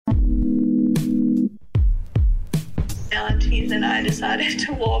aunties and I decided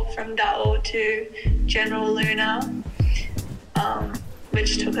to walk from Da'o to General Luna,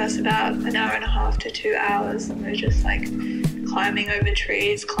 which took us about an hour and a half to 2 hours. And we were just like climbing over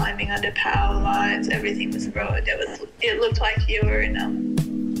trees, climbing under power lines. Everything was road. It looked like you were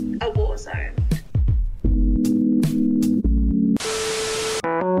in a war zone.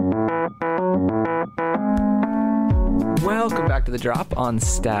 Welcome back to The Drop on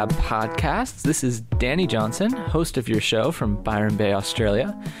Stab Podcasts. This is Danny Johnson, host of your show from Byron Bay,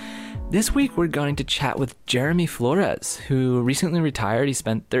 Australia. This week we're going to chat with Jeremy Flores, who recently retired. He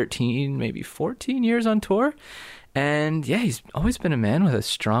spent 13, maybe 14 years on tour. And yeah, he's always been a man with a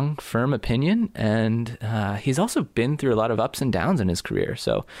strong, firm opinion. And he's also been through a lot of ups and downs in his career.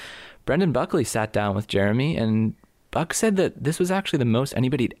 So Brendan Buckley sat down with Jeremy, and Buck said that this was actually the most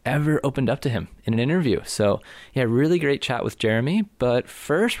anybody'd ever opened up to him in an interview. So yeah, really great chat with Jeremy. But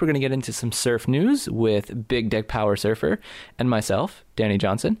first, we're going to get into some surf news with Big Deck Power Surfer and myself, Danny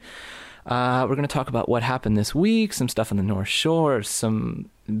Johnson. We're going to talk about what happened this week, some stuff on the North Shore, some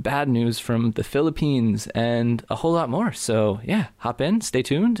bad news from the Philippines, and a whole lot more. So yeah, hop in, stay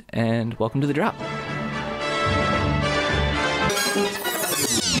tuned, and welcome to The Drop.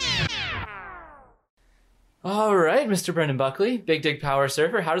 All right, Mr. Brendan Buckley, Big Dig Power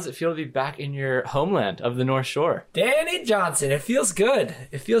Surfer, how does it feel to be back in your homeland of the North Shore? Danny Johnson, it feels good.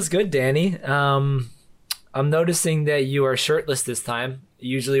 It feels good, Danny. I'm noticing that you are shirtless this time.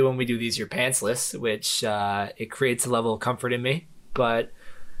 Usually when we do these, you're pantsless, which it creates a level of comfort in me. But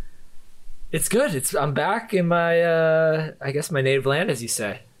it's good. I'm back in my, I guess, my native land, as you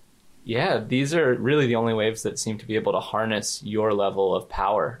say. Yeah, these are really the only waves that seem to be able to harness your level of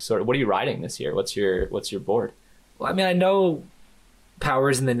power. So what are you riding this year? What's your board? Well, I mean, I know power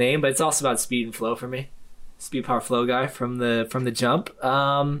is in the name, but it's also about speed and flow for me. Speed, power, flow guy from the jump.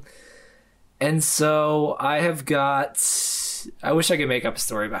 And so I have got, I wish I could make up a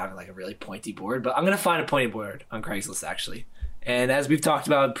story about having like a really pointy board, but I'm going to find a pointy board on Craigslist actually. And as we've talked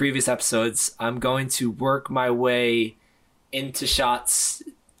about in previous episodes, I'm going to work my way into shots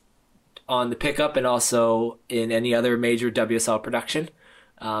on the pickup and also in any other major WSL production.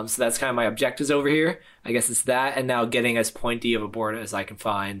 So that's kind of my objectives over here. I guess it's that, and now getting as pointy of a board as I can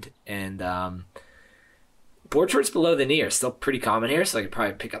find. And board shorts below the knee are still pretty common here, so I could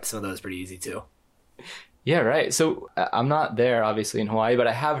probably pick up some of those pretty easy too. Yeah, right. So I'm not there, obviously, in Hawaii, but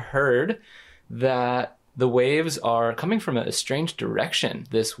I have heard that the waves are coming from a strange direction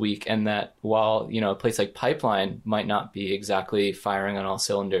this week, and that while, a place like Pipeline might not be exactly firing on all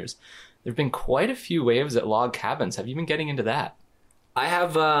cylinders, there have been quite a few waves at log cabins. Have you been getting into that? I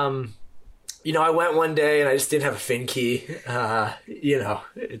have, I went one day and I just didn't have a fin key.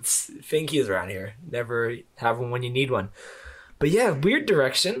 It's fin keys around here. Never have one when you need one. But yeah, weird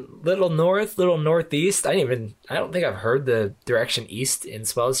direction. Little north, little northeast. I don't think I've heard the direction east in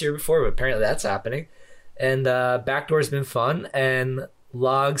swells here before, but apparently that's happening. And backdoor's been fun, and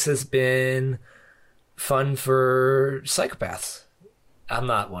logs has been fun for psychopaths. I'm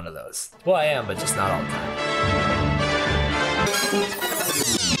not one of those. Well, I am, but just not all the time.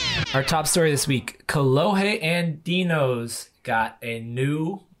 Our top story this week, Kolohe and Dino's got a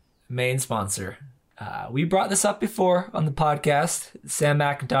new main sponsor. We brought this up before on the podcast. Sam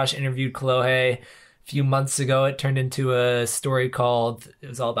McIntosh interviewed Kolohe a few months ago. It turned into a story it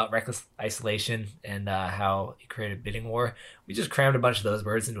was all about reckless isolation and how he created a bidding war. We just crammed a bunch of those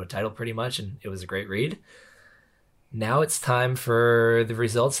words into a title pretty much, and it was a great read. Now it's time for the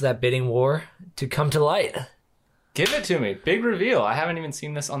results of that bidding war to come to light. Give it to me. Big reveal. I haven't even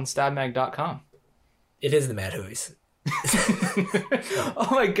seen this on stabmag.com. It is the Mad Hooies. Oh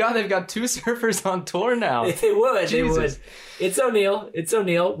my God, they've got two surfers on tour now. They would. It's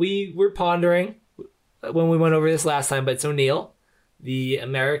O'Neill. We were pondering when we went over this last time, but it's O'Neill, the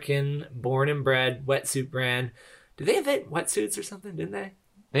American born and bred wetsuit brand. Did they invent wetsuits or something, didn't they?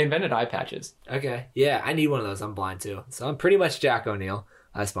 They invented eye patches. Okay. Yeah, I need one of those. I'm blind too. So I'm pretty much Jack O'Neill.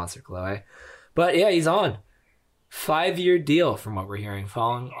 I sponsor Kolohe. But yeah, he's on. 5-year deal from what we're hearing,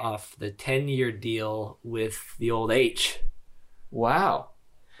 falling off the 10-year deal with the old H. Wow.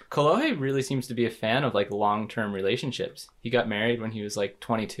 Kolohe really seems to be a fan of long-term relationships. He got married when he was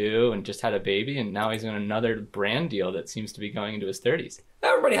 22 and just had a baby, and now he's in another brand deal that seems to be going into his 30s.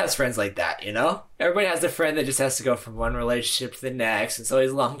 Everybody has friends like that, Everybody has a friend that just has to go from one relationship to the next. It's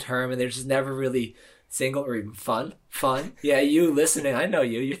always long-term, and they're just never really single or even fun. Yeah, you listening, I know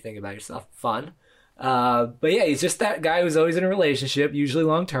you. You're thinking about yourself. Fun. But yeah, he's just that guy who's always in a relationship, usually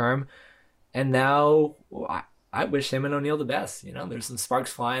long-term. And now I wish him and O'Neill the best. There's some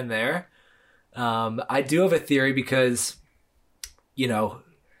sparks flying there. I do have a theory because,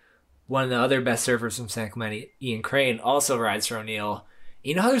 one of the other best surfers from San Clemente, Ian Crane, also rides for O'Neill.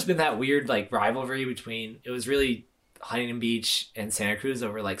 You know how there's been that weird like rivalry between, it was really Huntington Beach and Santa Cruz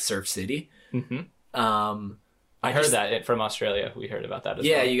over like Surf City. I heard that from Australia. We heard about that as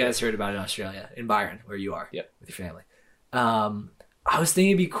well. Yeah, you guys heard about it in Australia, in Byron, where you are. Yep. With your family. I was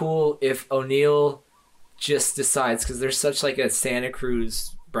thinking it'd be cool if O'Neill just decides, because there's such like a Santa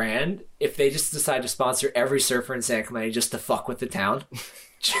Cruz brand, if they just decide to sponsor every surfer in San Clemente just to fuck with the town.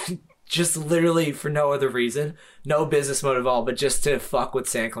 Just literally for no other reason. No business motive at all, but just to fuck with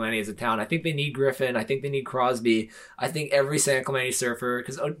San Clemente as a town. I think they need Griffin. I think they need Crosby. I think every San Clemente surfer,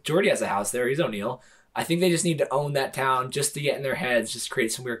 because Jordy has a house there. He's O'Neill. I think they just need to own that town just to get in their heads, just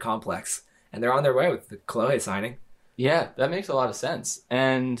create some weird complex. And they're on their way with the Kolohe signing. Yeah, that makes a lot of sense.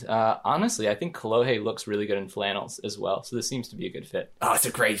 And honestly, I think Kolohe looks really good in flannels as well. So this seems to be a good fit. Oh, it's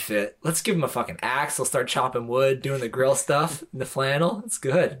a great fit. Let's give him a fucking axe. He'll start chopping wood, doing the grill stuff in the flannel. It's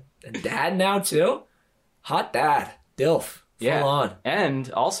good. And dad now, too. Hot dad. Dilf. Full on.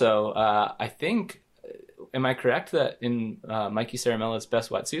 And also, I think, am I correct that in Mikey Ceramella's best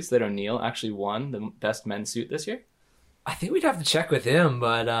wetsuits that O'Neill actually won the best men's suit this year? I think we'd have to check with him,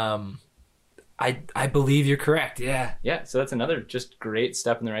 but I believe you're correct, yeah. Yeah, so that's another just great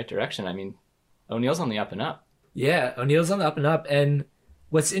step in the right direction. I mean, O'Neill's on the up and up. Yeah, O'Neill's on the up and up. And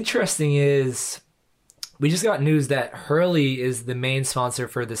what's interesting is we just got news that Hurley is the main sponsor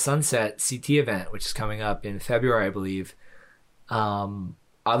for the Sunset CT event, which is coming up in February, I believe.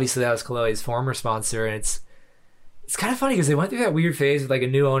 Obviously, that was Kolohe's former sponsor, and it's kind of funny because they went through that weird phase with like a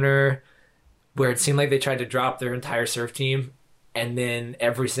new owner where it seemed like they tried to drop their entire surf team. And then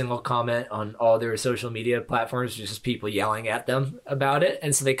every single comment on all their social media platforms was just people yelling at them about it.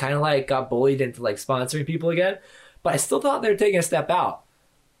 And so they kind of like got bullied into like sponsoring people again. But I still thought they were taking a step out.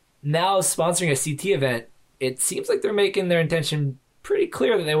 Now sponsoring a CT event, it seems like they're making their intention pretty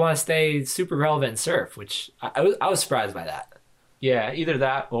clear that they want to stay super relevant in surf, which I was surprised by that. Yeah, either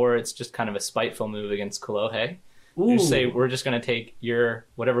that or it's just kind of a spiteful move against Kolohe. Ooh. You say, we're just going to take your,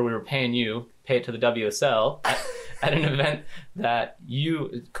 whatever we were paying you, pay it to the WSL at an event that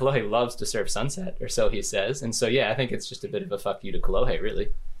Kolohe loves to surf Sunset, or so he says. And so, yeah, I think it's just a bit of a fuck you to Kolohe, really.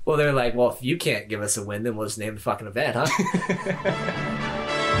 Well, they're like, well, if you can't give us a win, then we'll just name the fucking event, huh?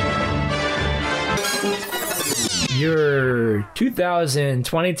 Your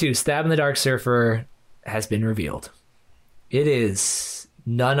 2022 Stab in the Dark Surfer has been revealed. It is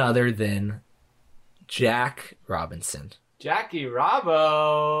none other than Jack Robinson. Jackie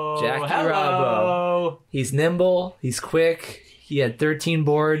Robbo. Jackie Hello. Robbo. He's nimble. He's quick. He had 13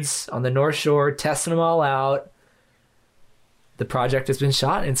 boards on the North Shore, testing them all out. The project has been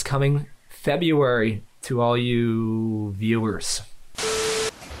shot, and it's coming February to all you viewers.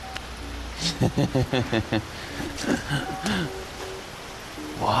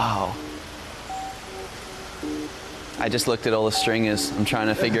 Wow. I just looked at all the stringers. I'm trying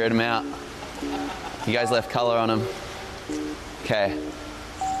to figure them out. You guys left color on them. Okay.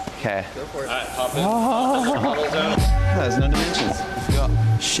 Okay. Go for it. All right, hop in. There's no dimensions. I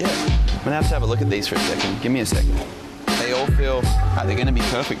forgot. Shit. I'm gonna have a look at these for a second. Give me a second. They all feel like they're gonna be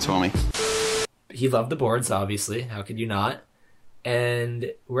perfect for me. He loved the boards, obviously. How could you not?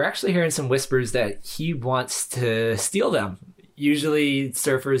 And we're actually hearing some whispers that he wants to steal them. Usually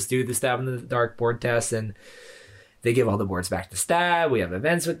surfers do the Stab in the Dark board test and they give all the boards back to Stab. We have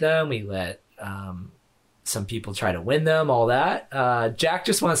events with them. We let some people try to win them, all that. Jack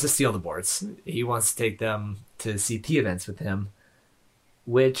just wants to steal the boards. He wants to take them to CT events with him.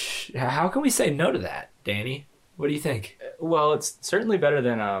 Which, how can we say no to that, Danny? What do you think? Well, it's certainly better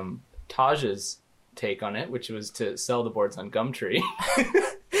than Taj's take on it, which was to sell the boards on Gumtree.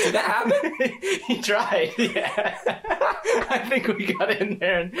 Did that happen? He tried, yeah. I think we got in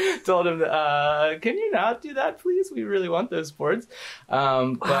there and told him, can you not do that, please? We really want those boards.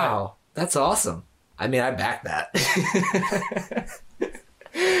 Wow, that's awesome. I mean, I back that.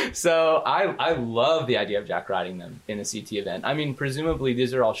 So I love the idea of Jack riding them in a CT event. I mean, presumably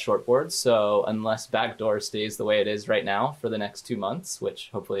these are all short boards, so unless Backdoor stays the way it is right now for the next 2 months, which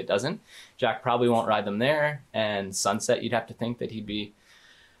hopefully it doesn't, Jack probably won't ride them there. And Sunset, you'd have to think that he'd be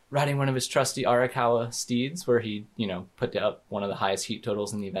riding one of his trusty Arakawa steeds, where he, put up one of the highest heat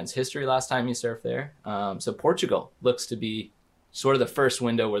totals in the event's history last time he surfed there. So Portugal looks to be sort of the first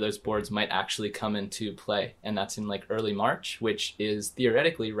window where those boards might actually come into play. And that's in like early March, which is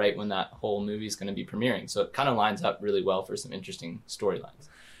theoretically right when that whole movie is going to be premiering. So it kind of lines up really well for some interesting storylines.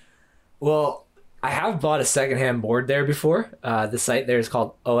 Well, I have bought a secondhand board there before. The site there is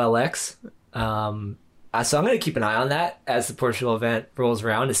called OLX. So I'm going to keep an eye on that as the Portugal event rolls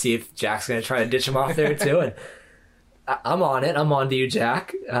around to see if Jack's going to try to ditch him off there too. And I'm on it. I'm on to you,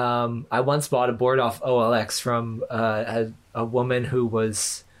 Jack. I once bought a board off OLX from a woman who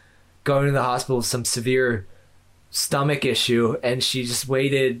was going to the hospital with some severe stomach issue, and she just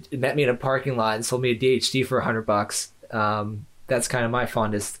met me in a parking lot and sold me a DHD for $100. That's kind of my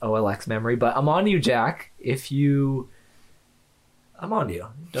fondest OLX memory. But I'm on to you, Jack. I'm on to you.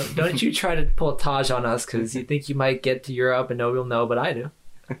 Don't you try to pull a Taj on us because you think you might get to Europe and nobody will know, but I do.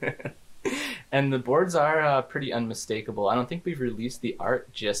 And the boards are pretty unmistakable. I don't think we've released the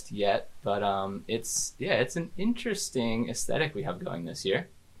art just yet, but it's an interesting aesthetic we have going this year.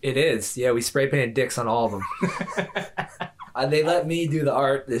 It is. Yeah, we spray painted dicks on all of them. They let me do the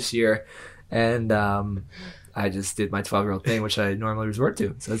art this year, and I just did my 12-year-old thing, which I normally resort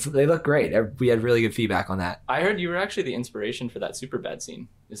to. So they look great. We had really good feedback on that. I heard you were actually the inspiration for that Superbad scene.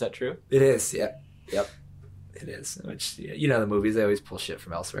 Is that true? It is, yeah. Yep. It is. Which, you know, the movies, they always pull shit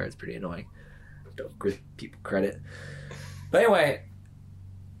from elsewhere. It's pretty annoying. Don't give people credit. But anyway,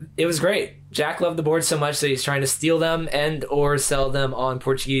 it was great. Jack loved the boards so much that he's trying to steal them and or sell them on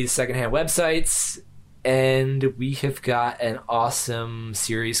Portuguese secondhand websites. And we have got an awesome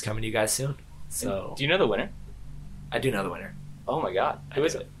series coming to you guys soon. So, do you know the winner? I do know the winner. Oh my god. Who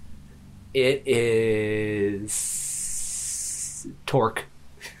is it? It is Torque.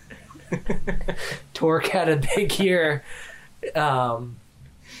 Torque had a big year. And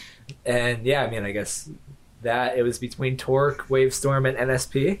yeah, I mean, I guess that it was between Torque, Wavestorm, and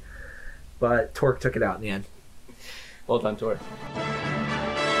NSP, but Torque took it out in the end. Well done, Torque.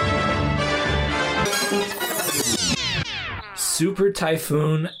 Super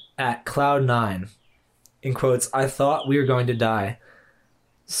Typhoon at Cloud 9. In quotes, I thought we were going to die.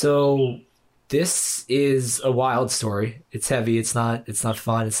 So this is a wild story. It's heavy. It's not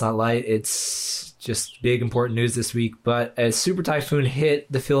fun. It's not light. It's just big, important news this week. But a super typhoon hit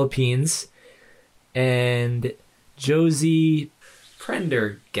the Philippines, and Josie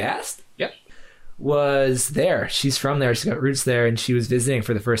Prendergast was there. She's from there. She's got roots there, and she was visiting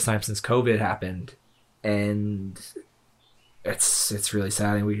for the first time since COVID happened. And it's really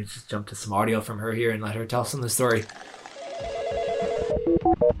sad. And we could just jump to some audio from her here and let her tell some of the story.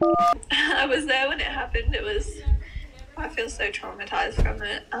 I was there when it happened. I feel so traumatized from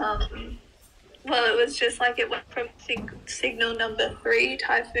it. Well, it was just like it went from signal number 3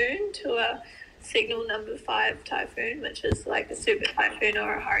 typhoon to a signal number 5 typhoon, which is like a super typhoon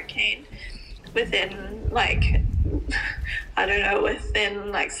or a hurricane within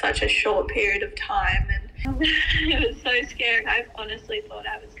within such a short period of time. And it was so scary. I honestly thought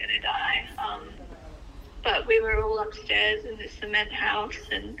I was going to die. But we were all upstairs in the cement house,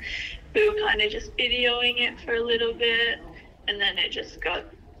 and we were kind of just videoing it for a little bit, and then it just got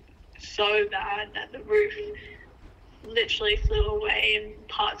so bad that the roof literally flew away and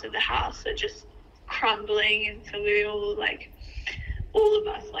parts of the house are just crumbling. And so we were all all of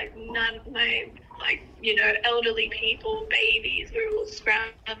us, elderly people, babies, we were all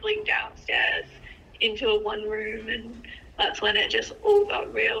scrambling downstairs into a one room, and that's when it just all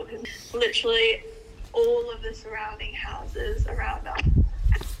got real, because literally all of the surrounding houses around us,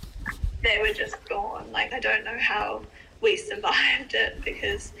 they were just gone. I don't know how we survived it,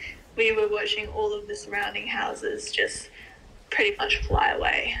 because we were watching all of the surrounding houses just pretty much fly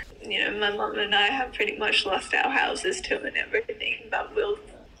away. My mum and I have pretty much lost our houses too and everything, but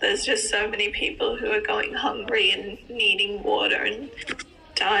there's just so many people who are going hungry and needing water and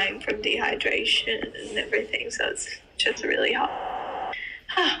dying from dehydration and everything, so it's just really hard.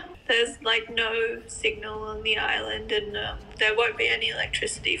 There's no signal on the island, and there won't be any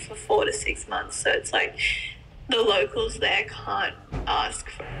electricity for 4 to 6 months, so it's the locals there can't ask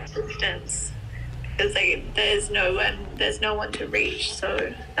for assistance because there's no one to reach.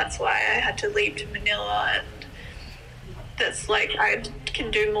 So that's why I had to leave to Manila, and that's I can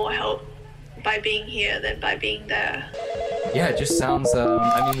do more help by being here than by being there. Yeah, it just sounds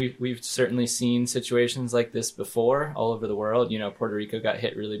we've certainly seen situations like this before all over the world. Puerto Rico got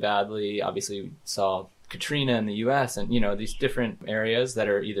hit really badly. Obviously we saw Katrina in the US, and these different areas that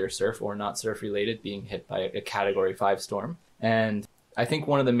are either surf or not surf related being hit by a category 5 storm. And I think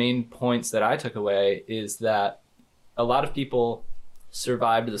one of the main points that I took away is that a lot of people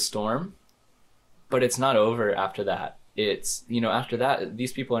survived the storm, but it's not over after that. It's, after that,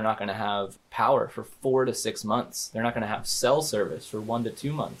 these people are not going to have power for 4 to 6 months. They're not going to have cell service for 1 to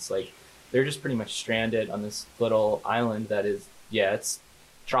 2 months. They're just pretty much stranded on this little island that is, it's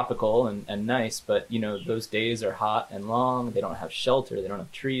tropical and nice, but, those days are hot and long. They don't have shelter. They don't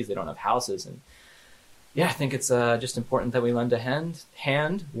have trees. They don't have houses. And yeah, I think it's just important that we lend a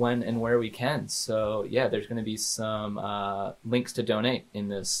hand when and where we can. So yeah, there's going to be some links to donate in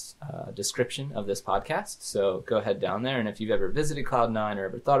this description of this podcast. So go ahead down there, and if you've ever visited Cloud9 or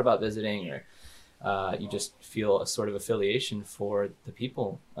ever thought about visiting, or you just feel a sort of affiliation for the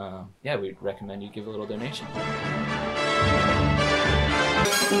people, yeah, we'd recommend you give a little donation.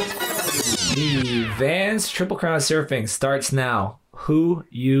 The Vans Triple Crown Surfing starts now. Who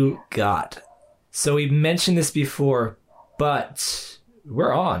you got? So we mentioned this before, but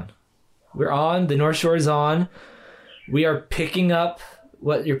we're on. We're on. The North Shore is on. We are picking up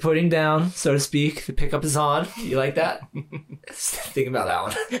what you're putting down, so to speak. The pickup is on. You like that? Think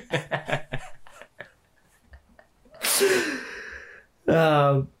about that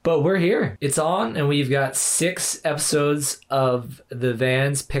one. But we're here. It's on, and we've got 6 episodes of the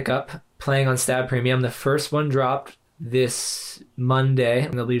Vans pickup playing on Stab Premium. The first one dropped this Monday,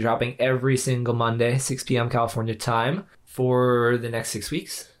 and they'll be dropping every single Monday, 6 p.m. California time, for the next 6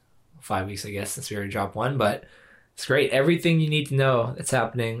 weeks. 5 weeks, I guess, since we already dropped one, but it's great. Everything you need to know that's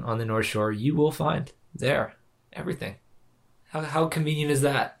happening on the North Shore, you will find there. Everything. How convenient is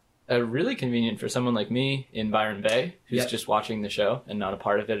that? Really convenient for someone like me in Byron Bay, who's just watching the show and not a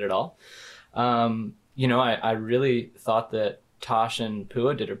part of it at all. You know, I really thought that Tosh and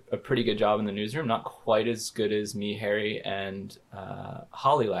Pua did a pretty good job in the newsroom. Not quite as good as me, Harry, and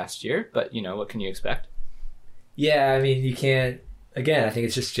Holly last year, but you know, what can you expect? Yeah, I mean, you can't. Again, I think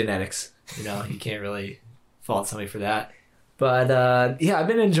it's just genetics. You know, you can't really fault somebody for that. But yeah, I've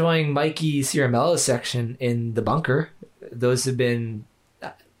been enjoying Mikey Ciramello's section in the bunker. Those have been,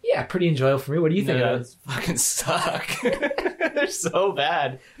 yeah, pretty enjoyable for me. What do you think of those? Fucking suck. They're so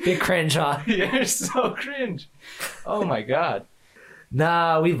bad. Big cringe, huh? They're so cringe. Oh my god.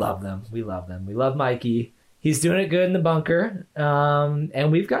 Nah, we love them. We love them. We love Mikey. He's doing it good in the bunker.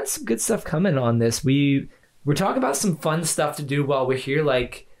 And we've got some good stuff coming on this. We're talking about some fun stuff to do while we're here.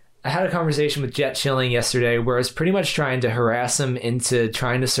 Like, I had a conversation with Jet Chilling yesterday where I was pretty much trying to harass him into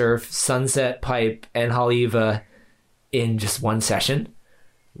trying to surf Sunset, Pipe, and Haleiwa in just one session,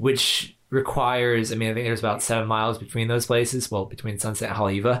 which requires, I mean, I think there's about 7 miles between those places. Well, between Sunset and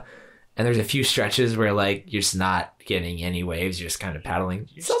Haleiwa. And there's a few stretches where, like, you're just not getting any waves. You're just kind of paddling.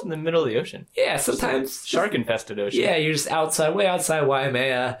 You're just in the middle of the ocean. Yeah, sometimes. Shark-infested ocean. Yeah, you're just way outside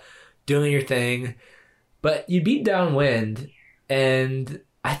Waimea, doing your thing. But you beat downwind, and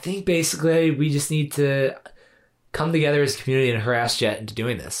I think basically we just need to come together as a community and harass Jet into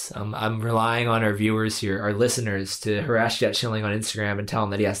doing this. I'm relying on our viewers here, our listeners, to harass Jet Chilling on Instagram and tell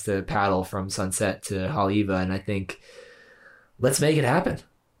him that he has to paddle from Sunset to Haleiwa, and I think let's make it happen.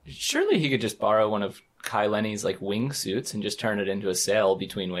 Surely he could just borrow one of Kai Lenny's like wingsuits and just turn it into a sail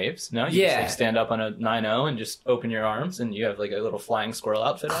between waves. No, you just like stand up on a 9.0 and just open your arms, and you have like a little flying squirrel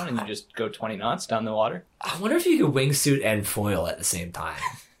outfit on, and you just go 20 knots down the water. I wonder if you could wingsuit and foil at the same time.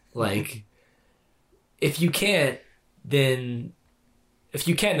 Like, if you can't, then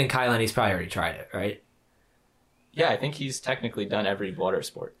Kai Lenny's probably already tried it, right? Yeah, I think he's technically done every water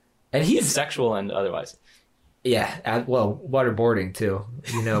sport, and he's sexual and otherwise. Yeah, well, waterboarding too.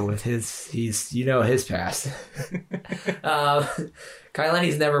 You know, with his his past. Kai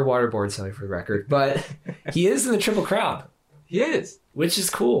Lenny's never waterboarded something for the record, but he is in the Triple Crown. He is, which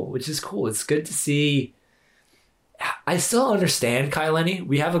is cool. It's good to see. I still understand Kai Lenny.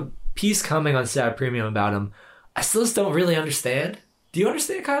 We have a piece coming on Stab Premium about him. I still just don't really understand. Do you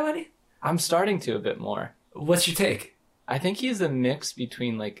understand Kai Lenny? I'm starting to a bit more. What's your take? I think he's a mix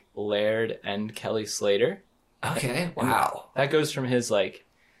between like Laird and Kelly Slater. Okay, wow. That goes from his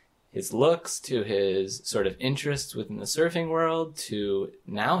looks to his sort of interests within the surfing world to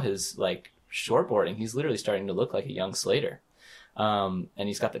now his like shortboarding. He's literally starting to look like a young Slater. And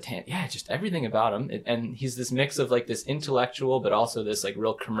he's got the tan. Yeah, just everything about him. And he's this mix of like this intellectual, but also this like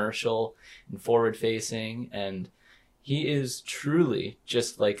real commercial and forward facing. And he is truly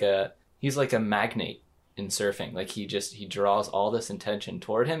just he's like a magnate in surfing. Like he draws all this attention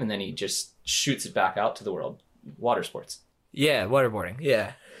toward him, and then he just shoots it back out to the world. Water sports. Yeah, waterboarding.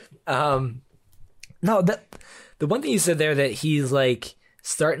 Yeah. No, the one thing you said there that he's like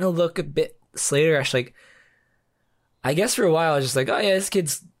starting to look a bit Slater-ish, like I guess for a while I was just like, oh yeah, this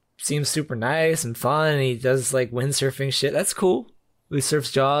kid seems super nice and fun, and he does like windsurfing shit. That's cool. He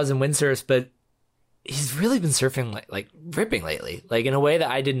surfs Jaws and windsurfs, but he's really been surfing like ripping lately, like in a way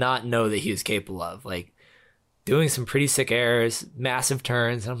that I did not know that he was capable of, like doing some pretty sick airs, massive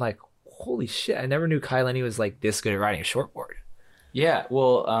turns, and I'm like, holy shit, I never knew Kai Lenny was like this good at riding a shortboard. Yeah,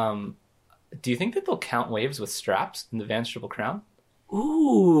 well, do you think that they'll count waves with straps in the Vans Triple Crown?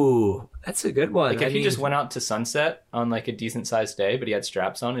 Ooh, that's a good one. Like if he just went out to Sunset on like a decent sized day, but he had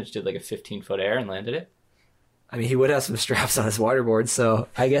straps on and just did like a 15-foot air and landed it. I mean, he would have some straps on his waterboard, so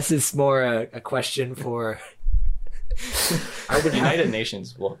I guess it's more a question for... The United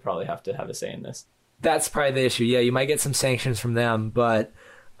Nations will probably have to have a say in this. That's probably the issue. Yeah, you might get some sanctions from them, but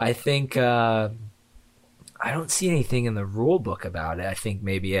I think I don't see anything in the rule book about it. I think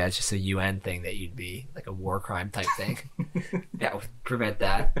maybe it's just a UN thing that you'd be like a war crime type thing. That would prevent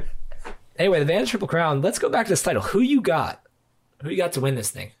that. Anyway, the Vans Triple Crown. Let's go back to this title. Who you got? Who you got to win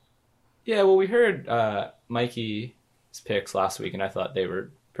this thing? Yeah, well, we heard Mikey's picks last week, and I thought they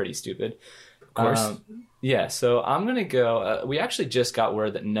were pretty stupid. Of course. Yeah, so I'm going to go... we actually just got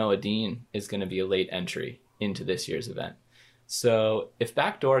word that Noah Dean is going to be a late entry into this year's event. So if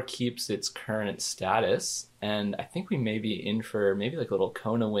Backdoor keeps its current status, and I think we may be in for maybe like a little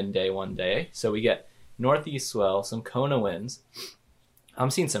Kona win day one day. So we get Northeast swell, some Kona wins. I'm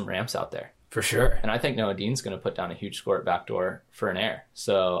seeing some ramps out there. For sure. And I think Noah Dean's going to put down a huge score at Backdoor for an air.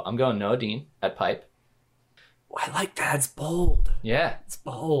 So I'm going Noah Dean at pipe. I like that. It's bold. Yeah. It's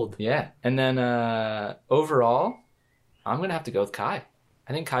bold. Yeah. And then overall, I'm going to have to go with Kai.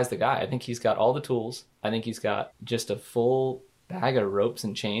 I think Kai's the guy. I think he's got all the tools. I think he's got just a full bag of ropes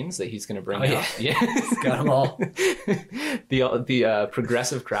and chains that he's going to bring out. Yeah. He's got them all. the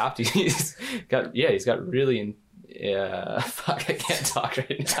progressive craft. He's got really... fuck, I can't talk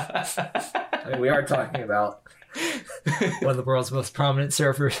right now. I mean, we are talking about one of the world's most prominent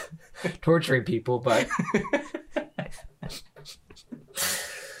surfers torturing people, but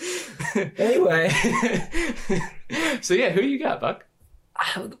anyway. So yeah, who you got, Buck?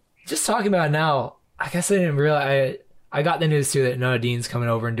 Just talking about it now, I guess I didn't realize I got the news too that Noah Dean's coming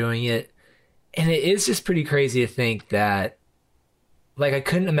over and doing it, and it is just pretty crazy to think that, like, I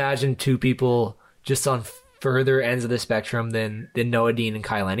couldn't imagine two people just on further ends of the spectrum than Noah Dean and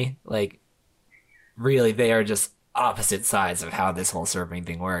Kai Lenny. Like, really, they are just opposite sides of how this whole surfing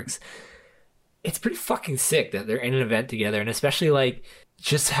thing works. It's pretty fucking sick that they're in an event together, and especially, like,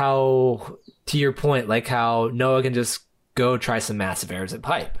 just how, to your point, like how Noah can just go try some massive airs at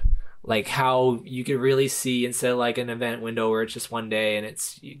pipe. Like how you could really see, instead of like an event window where it's just one day and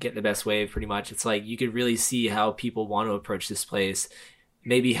you get the best wave pretty much, it's like you could really see how people want to approach this place,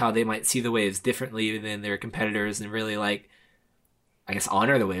 maybe how they might see the waves differently than their competitors, and really, like, I guess,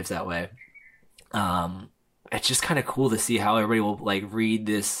 honor the waves that way. It's just kind of cool to see how everybody will, like, read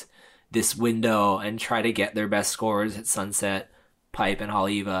this window and try to get their best scores at Sunset, Pipe, and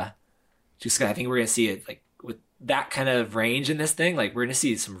Haleiwa. Just, I think we're going to see it, like, with that kind of range in this thing, like, we're going to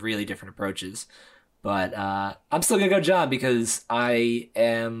see some really different approaches. But I'm still going to go John because I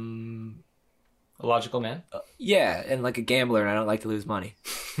am... a logical man? Yeah, and like a gambler, and I don't like to lose money.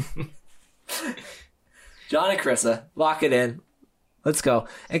 John and Carissa, lock it in. Let's go.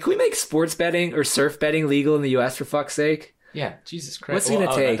 And can we make sports betting or surf betting legal in the U.S. for fuck's sake? Yeah, Jesus Christ. What's it going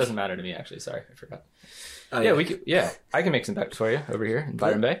to take? That doesn't matter to me, actually. Sorry, I forgot. Oh, yeah, we could. Yeah, I can make some bets for you over here in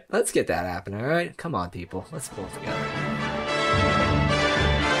Byron Bay. Let's get that happening, all right? Come on, people. Let's pull it together.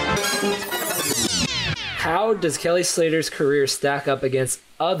 How does Kelly Slater's career stack up against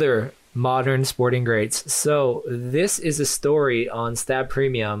other modern sporting greats? So this is a story on Stab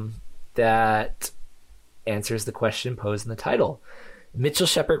Premium that answers the question posed in the title. Mitchell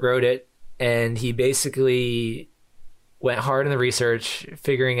Shepard wrote it, and he basically went hard in the research,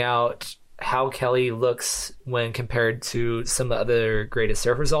 figuring out how Kelly looks when compared to some of the other greatest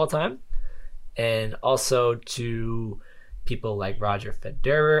surfers of all time, and also to people like Roger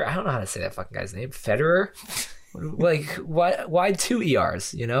Federer. I don't know how to say that fucking guy's name. Federer? Like, why two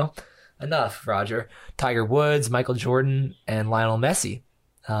ERs, you know? Enough, Roger. Tiger Woods, Michael Jordan, and Lionel Messi.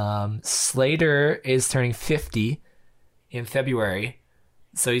 Slater is turning 50 in February,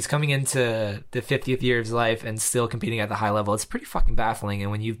 so he's coming into the 50th year of his life and still competing at the high level. It's pretty fucking baffling, and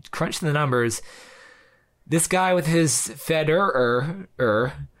when you crunch the numbers, this guy with his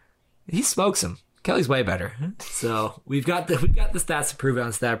Federer, he smokes him. Kelly's way better. So we've got the stats to prove it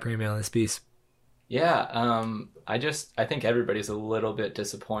on Stat Premium on this piece. Yeah, I think everybody's a little bit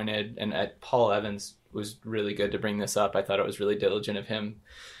disappointed, and Paul Evans was really good to bring this up. I thought it was really diligent of him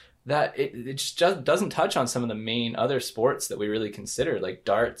that it just doesn't touch on some of the main other sports that we really consider, like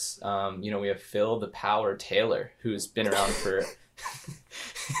darts. We have Phil the Power Taylor, who's been around for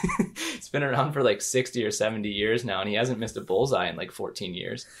it's been around for like 60 or 70 years now, and he hasn't missed a bullseye in like 14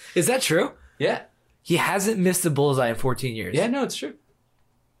 years. Is that true? Yeah. He hasn't missed a bullseye in 14 years. Yeah, no, it's true.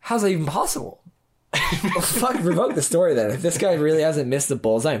 How's that even possible? Well, fuck, revoke the story then. If this guy really hasn't missed a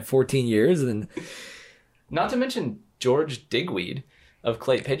bullseye in 14 years, then... Not to mention George Digweed of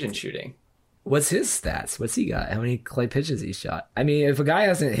clay pigeon shooting. What's his stats? What's he got? How many clay pigeons he shot? I mean, if a guy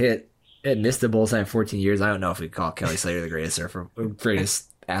hasn't missed a bullseye in 14 years, I don't know if we call Kelly Slater the greatest surfer,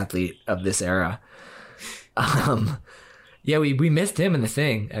 greatest athlete of this era. Yeah, we missed him in the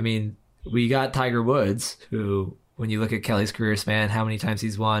thing. I mean, we got Tiger Woods, who, when you look at Kelly's career span, how many times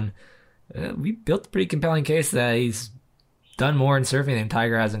he's won, we built a pretty compelling case that he's done more in surfing than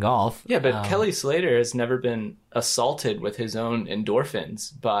Tiger has in golf. Yeah, but Kelly Slater has never been assaulted with his own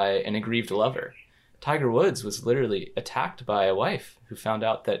endorphins by an aggrieved lover. Tiger Woods was literally attacked by a wife who found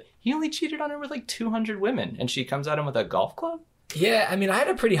out that he only cheated on her with like 200 women, and she comes at him with a golf club? Yeah, I mean, I had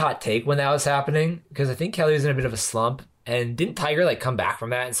a pretty hot take when that was happening, because I think Kelly was in a bit of a slump. And didn't Tiger like come back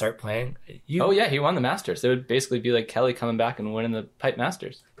from that and start playing? Oh yeah, he won the Masters. It would basically be like Kelly coming back and winning the Pipe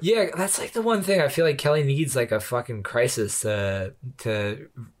Masters. Yeah, that's like the one thing I feel like Kelly needs, like a fucking crisis to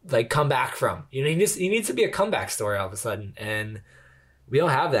like come back from. You know, he needs to be a comeback story all of a sudden, and we don't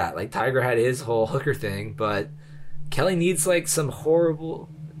have that. Like Tiger had his whole hooker thing, but Kelly needs like some horrible.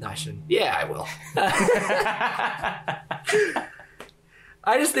 No, I shouldn't. Yeah, I will.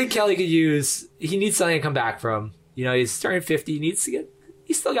 I just think Kelly could use. He needs something to come back from. You know, he's turning 50.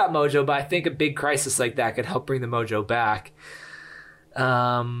 He's still got mojo, but I think a big crisis like that could help bring the mojo back.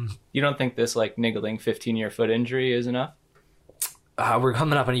 You don't think this like niggling 15-year foot injury is enough? We're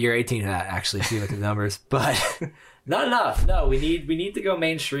coming up on year 18 of that, actually, if you look at the numbers, but not enough. No, we need to go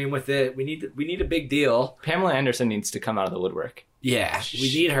mainstream with it. We need a big deal. Pamela Anderson needs to come out of the woodwork. Yeah,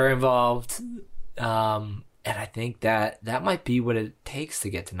 we need her involved. And I think that might be what it takes to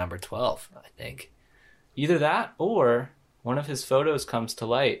get to number 12, I think. Either that or one of his photos comes to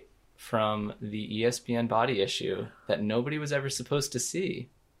light from the ESPN body issue that nobody was ever supposed to see.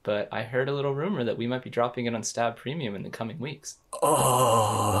 But I heard a little rumor that we might be dropping it on Stab Premium in the coming weeks.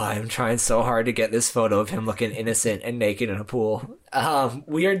 Oh, I'm trying so hard to get this photo of him looking innocent and naked in a pool.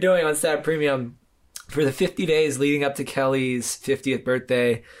 We are doing on Stab Premium for the 50 days leading up to Kelly's 50th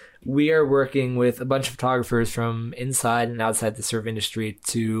birthday. We are working with a bunch of photographers from inside and outside the surf industry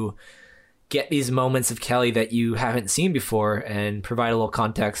to get these moments of Kelly that you haven't seen before and provide a little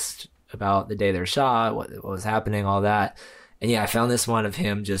context about the day they're shot, what was happening, all that. And yeah, I found this one of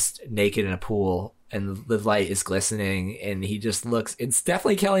him just naked in a pool and the light is glistening and he just looks, it's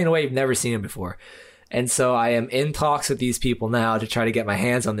definitely Kelly in a way you've never seen him before. And so I am in talks with these people now to try to get my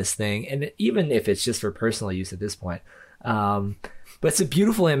hands on this thing. And even if it's just for personal use at this point. But it's a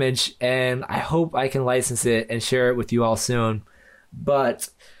beautiful image and I hope I can license it and share it with you all soon. But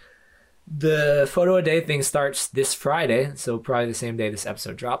the photo a day thing starts this Friday, so probably the same day this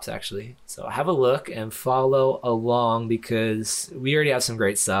episode drops, actually. So have a look and follow along because we already have some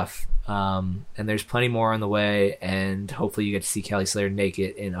great stuff, and there's plenty more on the way, and hopefully you get to see Kelly Slater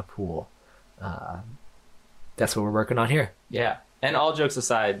naked in a pool. That's what we're working on here. Yeah, and all jokes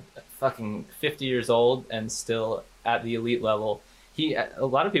aside, fucking 50 years old and still at the elite level. A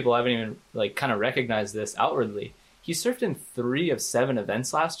lot of people haven't even like kind of recognized this outwardly. He surfed in 3 of 7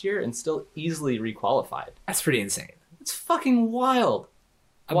 events last year and still easily requalified. That's pretty insane. It's fucking wild.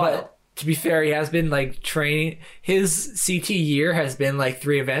 But to be fair, he has been like training. His CT year has been like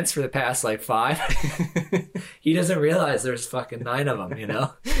 3 events for the past like 5. He doesn't realize there's fucking 9 of them, you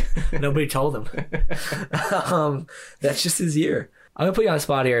know? Nobody told him. That's just his year. I'm going to put you on the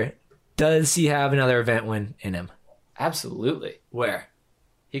spot here. Does he have another event win in him? Absolutely. Where?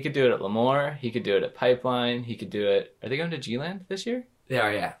 He could do it at Lemoore. He could do it at Pipeline. He could do it... Are they going to G-Land this year? They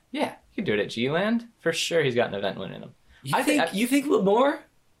are, yeah. Yeah, he could do it at G-Land. For sure he's got an event win in him. You think Lemoore?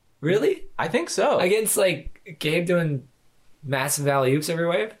 Really? I think so. Against, like, Gabe doing massive alley-oops every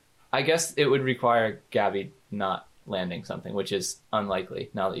wave? I guess it would require Gabby not landing something, which is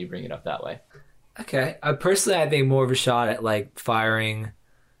unlikely now that you bring it up that way. Okay. Personally, I think more of a shot at, like, firing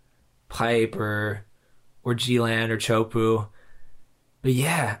Pipe or G-Land or Chopu. But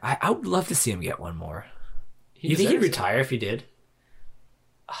yeah, I would love to see him get one more. You think he'd retire if he did?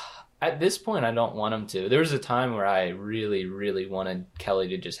 At this point, I don't want him to. There was a time where I really, really wanted Kelly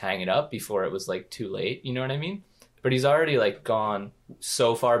to just hang it up before it was like too late. You know what I mean? But he's already like gone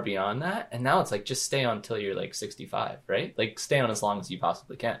so far beyond that. And now it's like, just stay on till you're like 65, right? Like stay on as long as you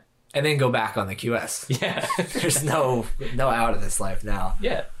possibly can. And then go back on the QS. Yeah. There's no out of this life now.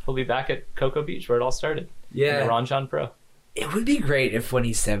 Yeah. He'll be back at Cocoa Beach where it all started. Yeah. In the Ron John Pro. It would be great if when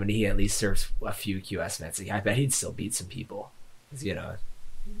he's 70, he at least serves a few QS events. I bet he'd still beat some people. You know,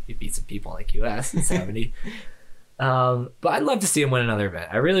 he'd beat some people in the QS at 70. But I'd love to see him win another event.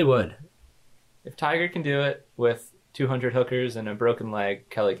 I really would. If Tiger can do it with 200 hookers and a broken leg,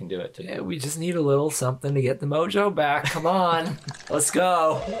 Kelly can do it too. Yeah, we just need a little something to get the mojo back. Come on. Let's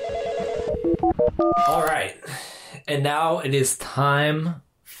go. All right. And now it is time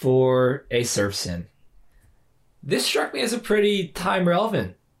for a surf sin. This struck me as a pretty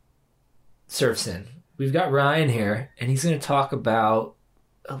time-relevant surf sin. We've got Ryan here, and he's going to talk about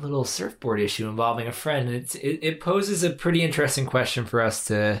a little surfboard issue involving a friend. And it poses a pretty interesting question for us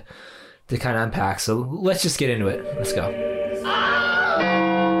to kind of unpack. So let's just get into it. Let's go.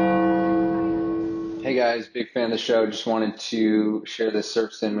 Hey guys, big fan of the show. Just wanted to share this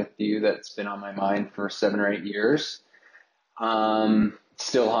surf sin with you that's been on my mind for 7 or 8 years.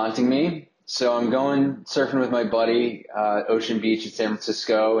 Still haunting me. So I'm going surfing with my buddy, Ocean Beach in San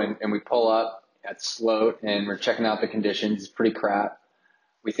Francisco, and we pull up at Sloat and we're checking out the conditions. It's pretty crap.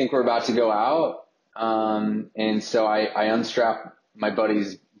 We think we're about to go out. And so I unstrap my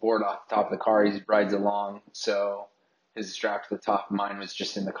buddy's board off the top of the car. He rides along. So his strap to the top of mine was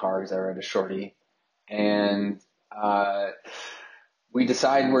just in the car because I ride a shorty. And we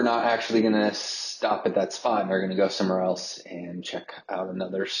decide we're not actually going to stop at that spot and we're going to go somewhere else and check out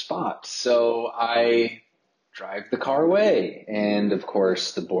another spot. So I drive the car away. And of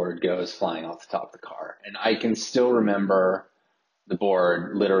course, the board goes flying off the top of the car. And I can still remember the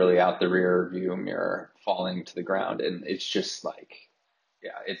board literally out the rear view mirror falling to the ground. And it's just like,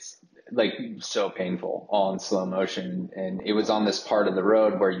 yeah, it's like so painful, all in slow motion. And it was on this part of the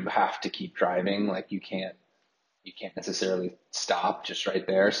road where you have to keep driving. Like you can't necessarily stop just right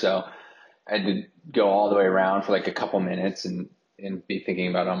there. So I had to go all the way around for like a couple minutes and be thinking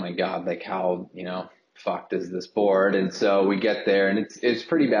about, oh my God, like how, fucked is this board? And so we get there and it's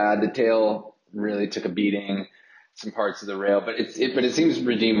pretty bad. The tail really took a beating, some parts of the rail, but it seems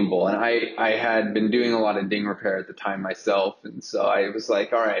redeemable. And I had been doing a lot of ding repair at the time myself. And so I was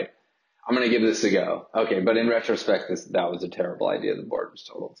like, all right, I'm going to give this a go. Okay. But in retrospect, that was a terrible idea. The board was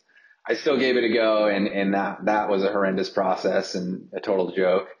totaled. I still gave it a go. And that was a horrendous process and a total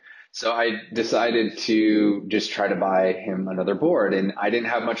joke. So I decided to just try to buy him another board, and I didn't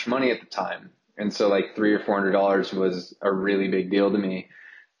have much money at the time. And so like $300 or $400 was a really big deal to me.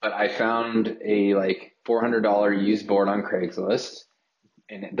 But I found a like $400 used board on Craigslist,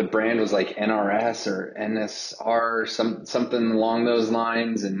 and the brand was like NRS or NSR, something along those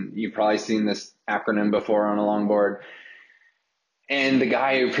lines. And you've probably seen this acronym before on a longboard. And the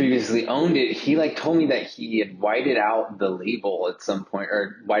guy who previously owned it, he like told me that he had whited out the label at some point,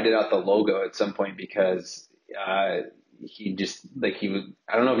 or whited out the logo at some point because he just like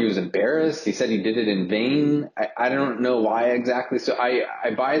I don't know if he was embarrassed. He said he did it in vain. I don't know why exactly. So I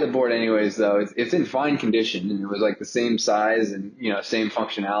buy the board anyways, though. It's in fine condition, and it was like the same size and same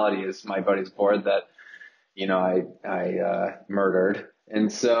functionality as my buddy's board that I murdered.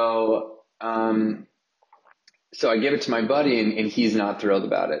 And so So I give it to my buddy, and he's not thrilled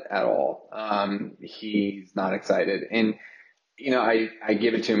about it at all. He's not excited. And, I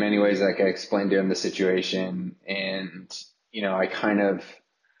give it to him anyways. Like I explained to him the situation, and, I kind of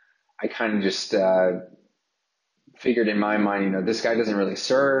just, figured in my mind, this guy doesn't really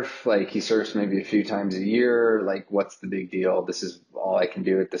surf. Like he surfs maybe a few times a year. Like what's the big deal? This is all I can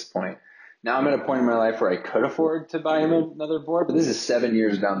do at this point. Now I'm at a point in my life where I could afford to buy him another board, but this is 7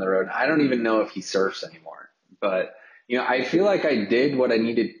 years down the road. I don't even know if he surfs anymore. But, I feel like I did what I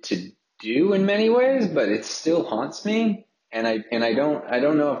needed to do in many ways, but it still haunts me. And I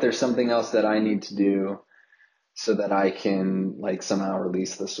don't know if there's something else that I need to do so that I can like somehow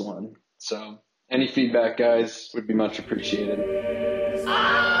release this one. So any feedback, guys, would be much appreciated.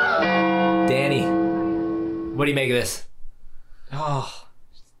 Danny, what do you make of this? Oh,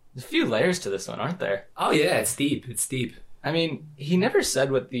 there's a few layers to this one, aren't there? Oh yeah, it's deep. It's deep. I mean, he never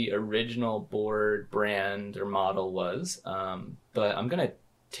said what the original board brand or model was, but I'm going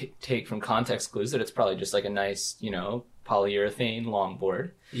to take from context clues that it's probably just like a nice, polyurethane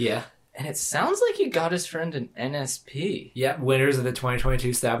longboard. Yeah. And it sounds like he got his friend an NSP. Yep, winners of the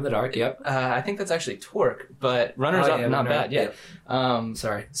 2022 Stab in the Dark, yep. I think that's actually Torque, but runners up, not bad, yeah. Yep.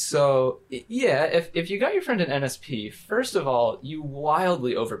 Sorry. So, yeah, if you got your friend an NSP, first of all, you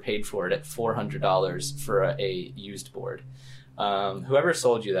wildly overpaid for it at $400 for a used board. Whoever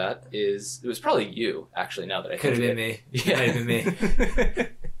sold you that it was probably you, actually, now that I think of it. Could have been me. Yeah. Might have been me.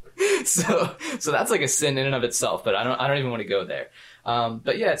 So that's like a sin in and of itself, but I don't even want to go there.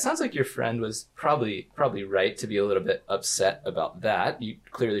 But yeah, it sounds like your friend was probably right to be a little bit upset about that. You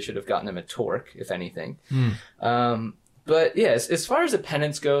clearly should have gotten him a Torque, if anything. But yeah, as far as the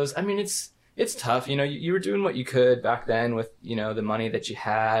penance goes, I mean, it's tough. You were doing what you could back then with, the money that you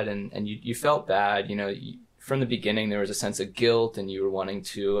had, and you felt bad. From the beginning, there was a sense of guilt, and you were wanting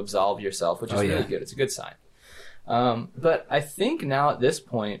to absolve yourself, which is really good. It's a good sign. But I think now at this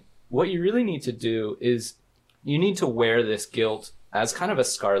point, what you really need to do is you need to wear this guilt as kind of a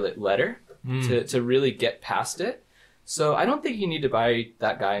scarlet letter to really get past it. So I don't think you need to buy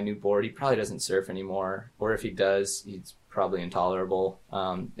that guy a new board. He probably doesn't surf anymore. Or if he does, he's probably intolerable.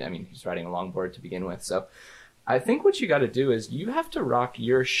 He's riding a longboard to begin with. So I think what you got to do is you have to rock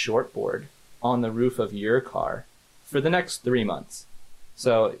your shortboard on the roof of your car for the next 3 months.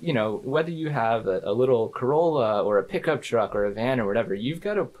 So, you know, whether you have a little Corolla or a pickup truck or a van or whatever, you've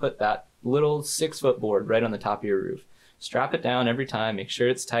got to put that little 6-foot board right on the top of your roof. Strap it down every time, make sure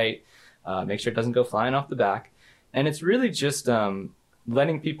it's tight, make sure it doesn't go flying off the back. And it's really just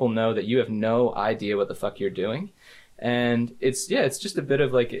letting people know that you have no idea what the fuck you're doing. And it's just a bit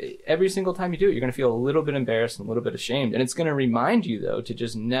of like every single time you do it, you're going to feel a little bit embarrassed and a little bit ashamed. And it's going to remind you, though, to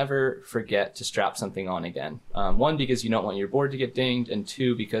just never forget to strap something on again. 1, because you don't want your board to get dinged, and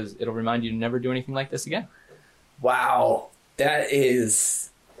 2, because it'll remind you to never do anything like this again. Wow. That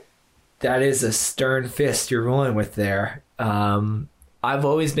is a stern fist you're rolling with there. I've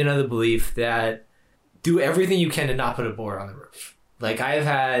always been of the belief that do everything you can to not put a board on the roof. Like, I have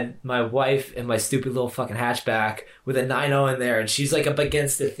had my wife in my stupid little fucking hatchback with a 9.0 in there, and she's like up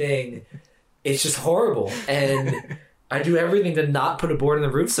against the thing. It's just horrible. And I do everything to not put a board on the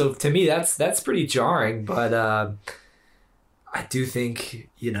roof. So to me, that's pretty jarring. But I do think,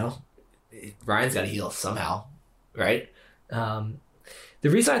 you know, Ryan's got to heal somehow, right? The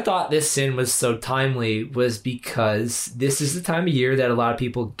reason I thought this sin was so timely was because this is the time of year that a lot of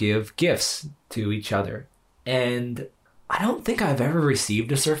people give gifts to each other. And I don't think I've ever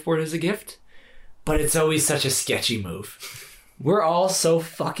received a surfboard as a gift, but it's always such a sketchy move. We're all so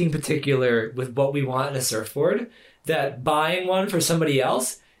fucking particular with what we want in a surfboard that buying one for somebody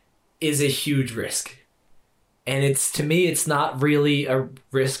else is a huge risk. And to me, it's not really a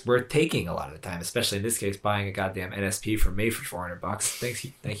risk worth taking a lot of the time, especially in this case, buying a goddamn NSP from me for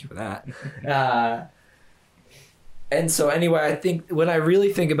 $400. Thank you for that. And so anyway, I think when I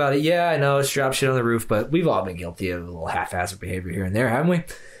really think about it, yeah, I know strap shit on the roof, but we've all been guilty of a little half-assed behavior here and there, haven't we?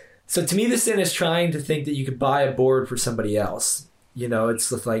 So to me, the sin is trying to think that you could buy a board for somebody else. You know,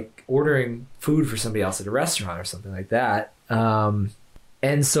 it's like ordering food for somebody else at a restaurant or something like that.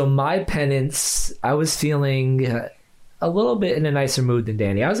 And so my penance, I was feeling a little bit in a nicer mood than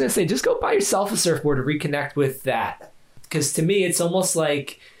Danny. I was going to say, just go buy yourself a surfboard and reconnect with that. Because to me, it's almost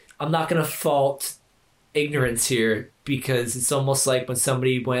like I'm not going to fault ignorance here, because it's almost like when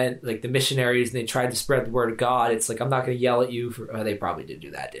somebody went, like the missionaries, and they tried to spread the word of God. It's like, I'm not going to yell at you for, they probably did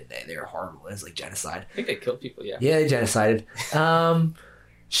do that, didn't they? They were horrible. It was like genocide. I think they killed people, yeah. Yeah, they genocided.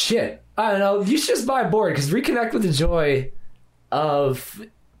 Shit. I don't know. You should just buy a board, because reconnect with the joy of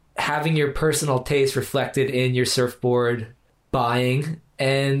having your personal taste reflected in your surfboard buying.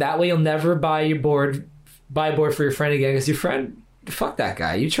 And that way you'll never buy a board for your friend again, because your friend, fuck that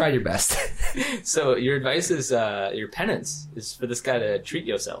guy. You tried your best. So your advice is, your penance is for this guy to treat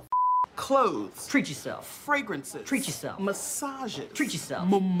yourself. Clothes. Treat yourself. Fragrances. Treat yourself. Massages. Treat yourself.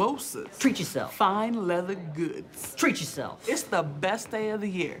 Mimosas. Treat yourself. Fine leather goods. Treat yourself. It's the best day of the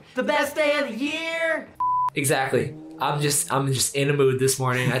year. The best day of the year. Exactly. I'm just in a mood this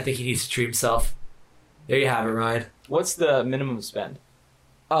morning. I think he needs to treat himself. There you have it, Ryan. What's the minimum spend?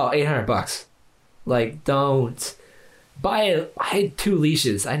 Oh, $800. Like, don't buy 2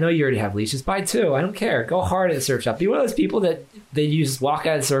 leashes. I know you already have leashes. Buy 2. I don't care. Go hard at the surf shop. Be one of those people that you just walk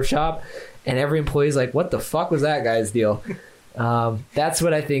out of the surf shop and every employee's like, what the fuck was that guy's deal? That's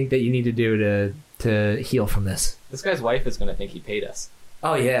what I think that you need to do to heal from this. This guy's wife is going to think he paid us.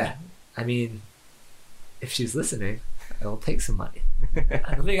 Oh, yeah. I mean, if she's listening, I'll take some money.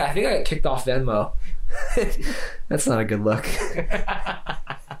 I think I got kicked off Venmo. That's not a good look.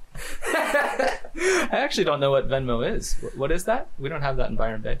 I actually don't know what Venmo is. What is that? We don't have that in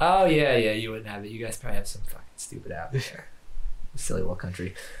Byron Bay. Oh, yeah, you wouldn't have it. You guys probably have some fucking stupid app there. Silly little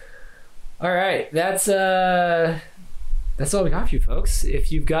country. All right, that's all we got for you folks.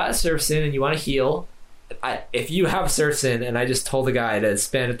 If you've got a surf sin and you want to heal, if you have a surf sin and I just told the guy to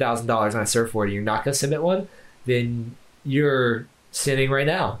spend $1,000 on a surfboard and you're not going to submit one, then you're sinning right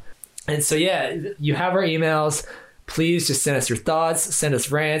now. And so, yeah, you have our emails. Please just send us your thoughts, send us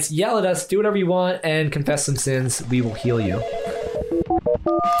rants, yell at us, do whatever you want, and confess some sins. We will heal you.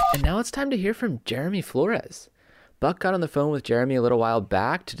 And now it's time to hear from Jeremy Flores. Buck got on the phone with Jeremy a little while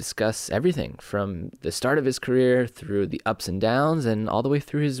back to discuss everything from the start of his career through the ups and downs and all the way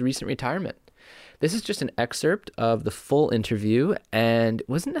through his recent retirement. This is just an excerpt of the full interview and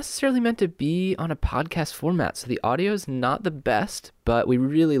wasn't necessarily meant to be on a podcast format, so the audio is not the best, but we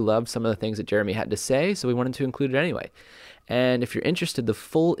really loved some of the things that Jeremy had to say, so we wanted to include it anyway. And if you're interested, the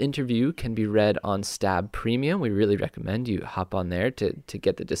full interview can be read on Stab Premium. We really recommend you hop on there to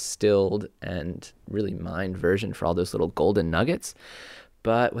get the distilled and really mined version for all those little golden nuggets.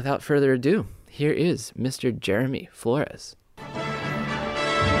 But without further ado, here is Mr. Jeremy Flores.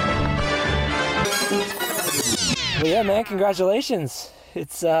 Well, yeah, man, congratulations.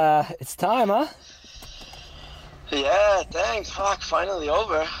 It's time, huh? Yeah, thanks. Fuck, finally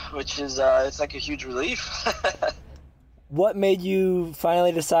over, which is it's like a huge relief. What made you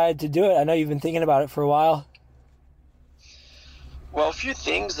finally decide to do it? I know you've been thinking about it for a while. Well, a few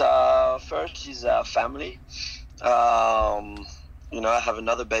things. First is family. I have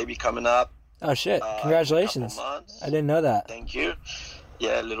another baby coming up. Oh shit! In a Congratulations! couple months. I didn't know that. Thank you.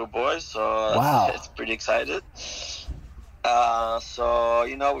 Yeah, little boy. So Wow. it's pretty excited.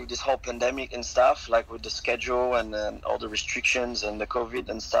 With this whole pandemic and stuff, like with the schedule and all the restrictions and the COVID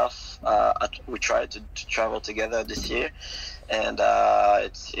and stuff, we tried to travel together this year, and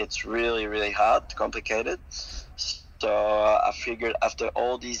it's really, really hard, complicated. So I figured after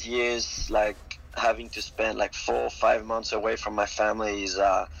all these years, like having to spend like 4 or 5 months away from my family is,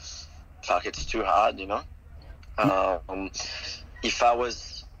 it's too hard,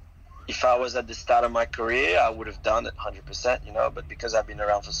 If I was at the start of my career, I would have done it 100%, but because I've been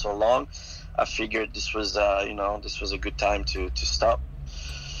around for so long, I figured this was a good time to stop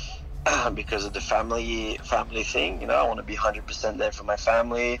because of the family thing. I want to be 100% there for my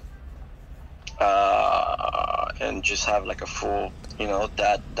family, and just have like a full,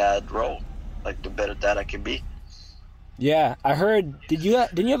 dad role, like the better dad I could be. Yeah, I heard. Didn't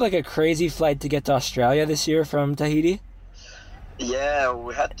you have like a crazy flight to get to Australia this year from Tahiti? Yeah,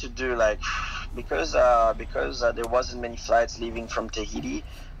 we had to do because there wasn't many flights leaving from Tahiti.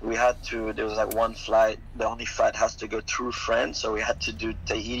 There was like one flight. The only flight has to go through France, so we had to do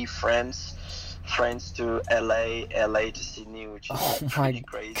Tahiti, France to LA to Sydney, which is pretty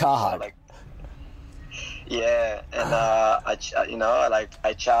crazy. God. So, yeah, and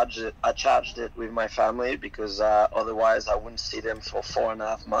I charged it with my family because otherwise I wouldn't see them for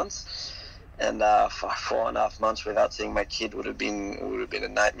 4.5 months. And for 4.5 months without seeing my kid would have been a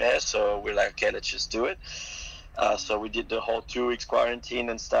nightmare. So we're like, okay, let's just do it. So we did the whole 2 weeks quarantine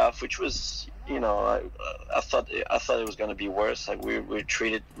and stuff, which was, I thought it was going to be worse. Like we were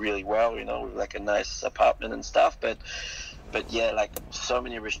treated really well, with like a nice apartment and stuff. But yeah, like so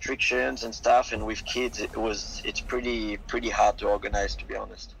many restrictions and stuff, and with kids, it's pretty hard to organize, to be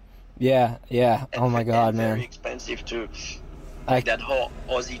honest. Yeah. Oh my God, and man. Very expensive too. Like that whole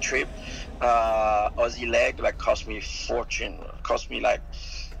Aussie trip, Aussie leg, like cost me a fortune. Cost me like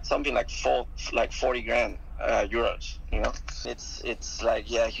something like 40 grand euros. It's like,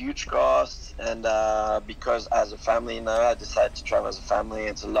 yeah, huge cost. And because as a family now, I decided to travel as a family.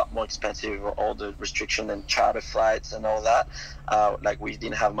 It's a lot more expensive with all the restriction and charter flights and all that. Like we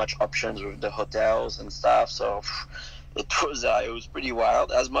didn't have much options with the hotels and stuff. So it was pretty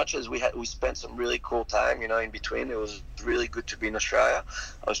wild. As much as we spent some really cool time, in between. It was really good to be in Australia.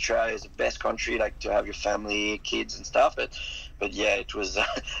 Australia is the best country, like to have your family, kids, and stuff. But yeah, it was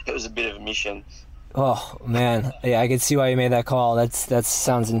it was a bit of a mission. Oh man, yeah, I could see why you made that call. That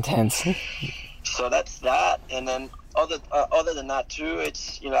sounds intense. So that's that, and then other than that too,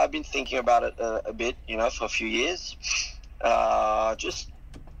 it's I've been thinking about it a bit, for a few years. I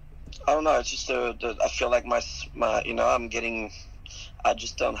don't know. It's just I feel like my I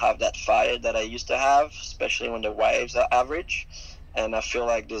just don't have that fire that I used to have, especially when the waves are average. And I feel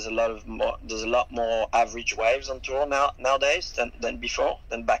like there's a lot more average waves on tour nowadays than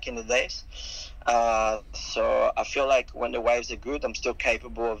back in the days. So I feel like when the waves are good, I'm still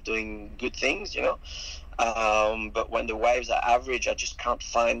capable of doing good things, But when the waves are average, I just can't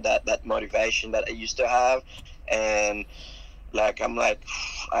find that motivation that I used to have. And like I'm like,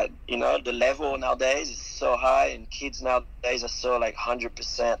 the level nowadays is so high, and kids nowadays are so like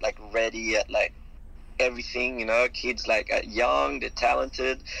 100% like ready at like everything. Kids like are young, they're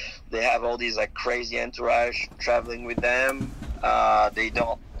talented, they have all these like crazy entourage traveling with them. They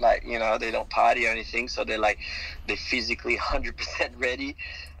don't they don't party or anything, so they're physically 100% ready.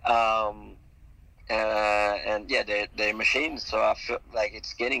 And yeah, they're machines. So I feel like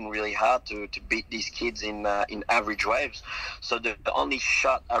it's getting really hard to beat these kids in average waves. So the only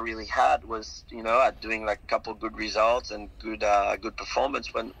shot I really had was at doing like a couple good results and good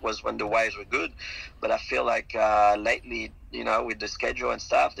performance when the waves were good. But I feel like lately, with the schedule and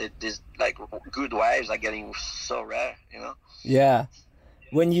stuff, these like good waves are getting so rare. Yeah.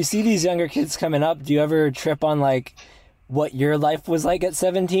 When you see these younger kids coming up, do you ever trip on like what your life was like at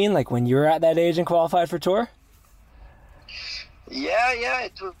 17, like when you were at that age and qualified for tour? Yeah,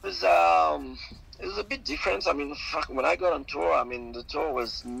 it was a bit different. I mean, when I got on tour, the tour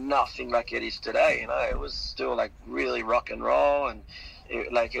was nothing like it is today. It was still like really rock and roll, and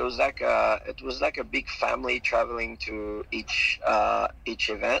it was like a big family traveling to each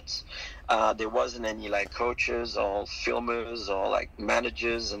event. There wasn't any like coaches or filmers or like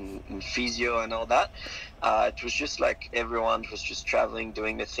managers and physio and all that. It was just like everyone was just traveling,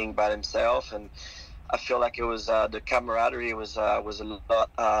 doing the thing by themselves. And I feel like it was the camaraderie was a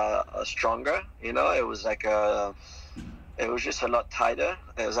lot stronger. You know, it was like it was just a lot tighter.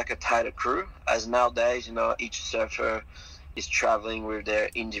 It was like a tighter crew. As nowadays, you know, each surfer is traveling with their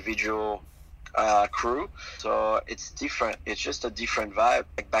individual crew, so it's different. It's just a different vibe.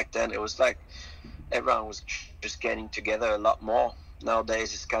 Like back then, it was like everyone was just getting together a lot more.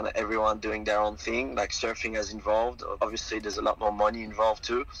 Nowadays, it's kind of everyone doing their own thing. Like surfing has involved. Obviously, there's a lot more money involved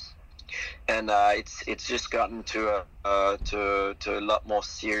too, and it's just gotten to a lot more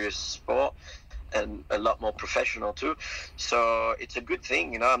serious sport and a lot more professional too. So it's a good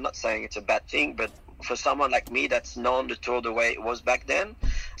thing, you know. I'm not saying it's a bad thing, but for someone like me that's known the tour the way it was back then,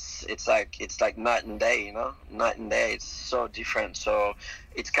 it's like night and day, you know, night and day. It's so different. So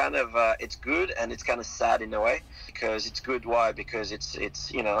it's kind of it's good and it's kind of sad in a way, because it's good. Why? Because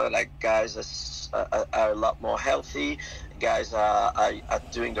it's you know, like guys are a lot more healthy. Guys are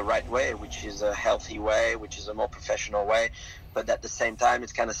doing the right way, which is a healthy way, which is a more professional way. But at the same time,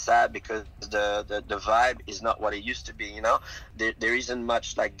 it's kind of sad because the vibe is not what it used to be. You know, there isn't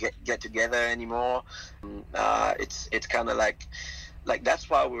much like get together anymore. It's kind of like that's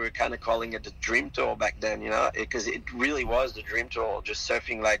why we were kind of calling it the Dream Tour back then. You know, because it really was the Dream Tour. Just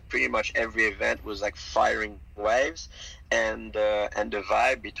surfing, like pretty much every event was like firing waves, and the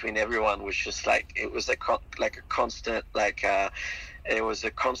vibe between everyone was just like it was a constant it was a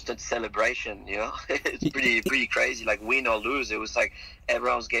constant celebration, you know. It's pretty crazy. Like win or lose, it was like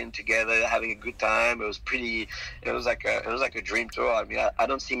everyone was getting together, having a good time. It was like a dream tour. I mean, I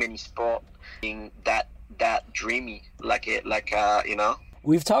don't see many sport being that dreamy you know.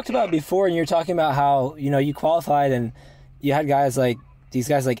 We've talked about it before, and you're talking about how, you know, you qualified and you had these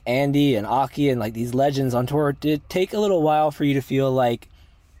guys like Andy and Aki and like these legends on tour. Did it take a little while for you to feel like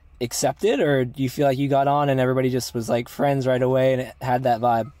accepted, or do you feel like you got on and everybody just was like friends right away and it had that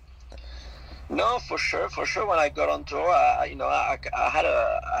vibe? No, for sure. When I got on tour, I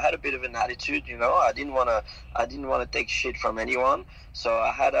had a bit of an attitude. You know, I didn't want to take shit from anyone. So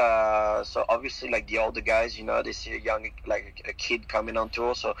I had so obviously like the older guys, you know, they see a kid coming on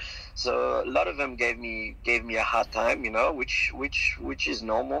tour. So a lot of them gave me a hard time, you know, which is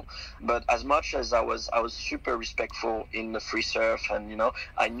normal. But as much as I was super respectful in the free surf, and you know,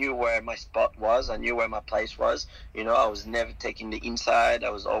 I knew where my spot was, I knew where my place was. You know, I was never taking the inside.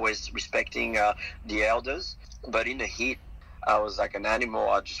 I was always respecting the elders. But in the heat, I was like an animal.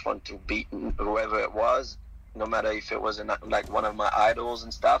 I just wanted to beat whoever it was, no matter if it was like one of my idols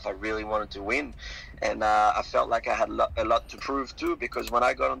and stuff. I really wanted to win, and I felt like I had a lot to prove too, because when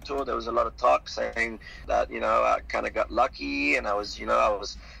I got on tour, there was a lot of talk saying that, you know, I kind of got lucky, and I was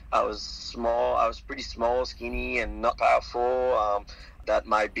small. I was pretty small, skinny, and not powerful. That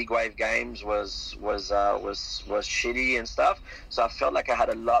my big wave games was shitty and stuff. So I felt like I had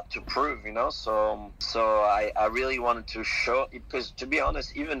a lot to prove, you know. So I really wanted to show it, because to be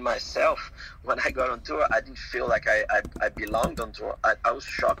honest, even myself, when I got on tour, I didn't feel like I belonged on tour. I was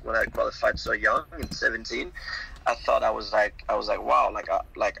shocked when I qualified so young, in 17. I thought I was like wow,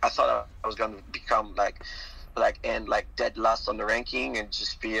 I thought I was going to become like dead last on the ranking and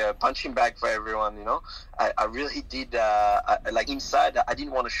just be a punching bag for everyone, you know. I really did like inside I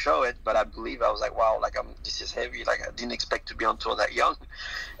didn't want to show it, but I believe I was like, wow, like this is heavy. Like I didn't expect to be on tour that young,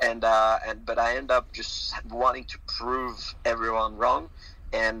 but I ended up just wanting to prove everyone wrong,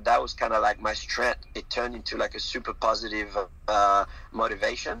 and that was kind of like my strength. It turned into like a super positive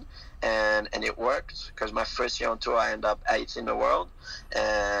motivation. And it worked, because my first year on tour I ended up 8th in the world,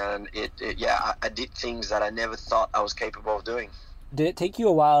 and I did things that I never thought I was capable of doing. Did it take you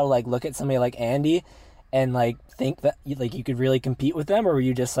a while to like look at somebody like Andy and like think that like you could really compete with them, or were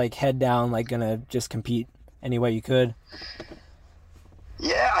you just like head down, like gonna just compete any way you could?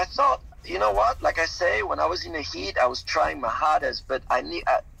 Yeah, I thought, you know what, like I say, when I was in the heat, I was trying my hardest, but I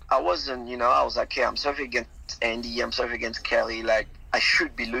wasn't, you know, I was like, okay, I'm surfing against Andy, I'm surfing against Kelly, like I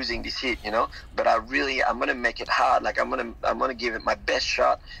should be losing this heat, you know, but I'm gonna make it hard. Like I'm gonna give it my best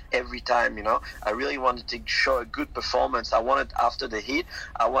shot every time, you know. I really wanted to show a good performance. I wanted, after the heat,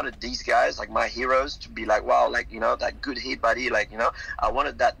 I wanted these guys, like my heroes, to be like, wow, like, you know, that good heat, buddy, like, you know. I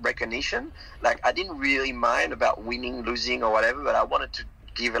wanted that recognition. Like I didn't really mind about winning, losing, or whatever, but I wanted to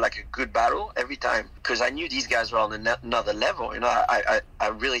give it like a good battle every time, because I knew these guys were on another level, you know. I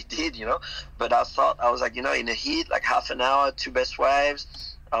really did, you know. But I was like, you know, in the heat, like half an hour, 2 best waves,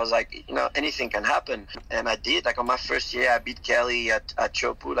 I was like, you know, anything can happen. And I did. Like on my first year, I beat Kelly at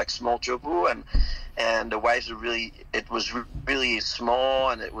Chopu, like small Chopu, and the waves were really small,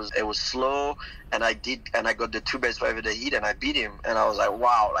 and it was slow, and I got the 2 best wave of the heat, and I beat him, and I was like,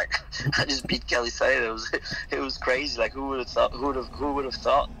 wow, like I just beat Kelly Slater. It was crazy. Like who would have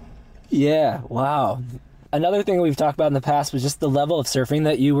thought? Yeah, wow. Another thing we've talked about in the past was just the level of surfing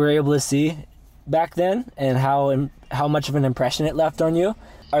that you were able to see back then and how much of an impression it left on you.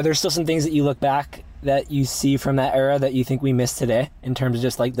 Are there still some things that you look back that you see from that era that you think we miss today in terms of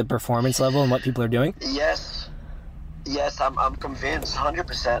just like the performance level and what people are doing? Yes, I'm convinced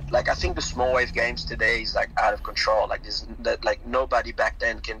 100%. Like, I think the small wave games today is like out of control. Like, like nobody back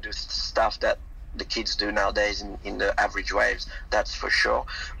then can do stuff that the kids do nowadays in the average waves. That's for sure.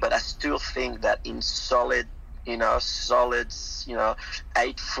 But I still think that in solid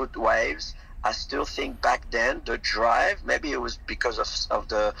 8-foot waves, I still think back then the drive, maybe it was because of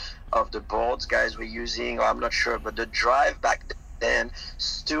the boards guys were using, or I'm not sure, but the drive back then,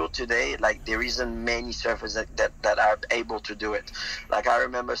 still today, like there isn't many surfers that are able to do it. Like I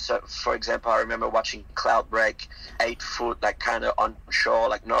remember, for example, I remember watching Cloudbreak 8-foot, like kind of on shore,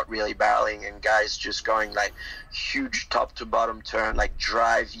 like not really barreling, and guys just going like huge top to bottom turn, like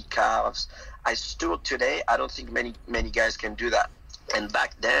drive calves. I still today, I don't think many guys can do that. And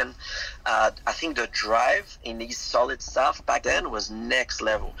back then, I think the drive in these solid stuff back then was next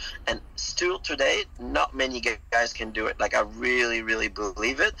level. And still today, not many guys can do it. Like, I really, really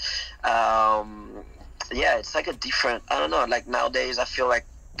believe it. Yeah, it's like a different, I don't know, like nowadays I feel like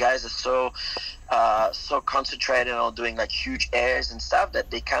guys are so concentrated on doing like huge airs and stuff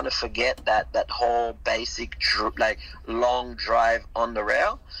that they kind of forget that whole basic, like long drive on the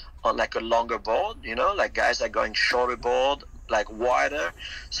rail on like a longer board, like guys are going shorter board, like wider,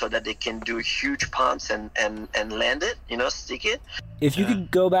 so that they can do huge punts and land it, stick it. If you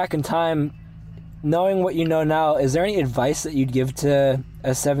could go back in time, knowing what you know now, is there any advice that you'd give to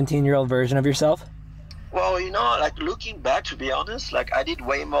a 17-year-old version of yourself? Well, like looking back, to be honest, like I did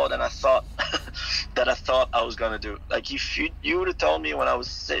way more than I thought I was gonna do. Like if you would have told me when I was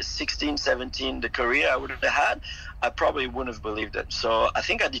 16, 17 the career I would have had, I probably wouldn't have believed it. So I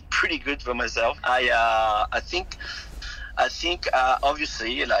think I did pretty good for myself. I think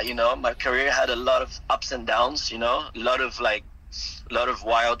obviously, like, my career had a lot of ups and downs, a lot of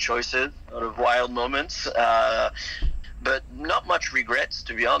wild choices, a lot of wild moments, but not much regrets,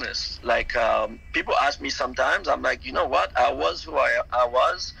 to be honest. Like, people ask me sometimes, I'm like, you know what? I was who I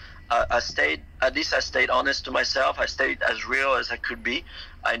was. I stayed honest to myself. I stayed as real as I could be.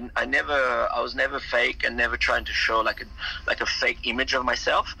 I was never fake and never trying to show like a fake image of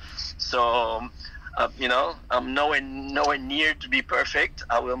myself. So, I'm nowhere near to be perfect.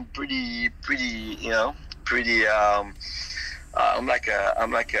 I'm pretty. I'm like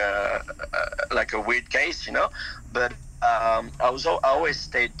a weird case, But I always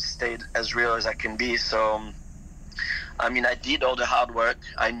stayed as real as I can be. So, I mean, I did all the hard work.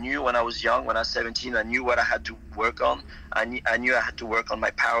 I knew when I was young, when I was 17, I knew what I had to work on. I knew I had to work on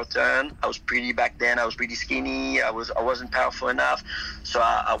my power turn. I was pretty back then. I was pretty skinny. I wasn't powerful enough. So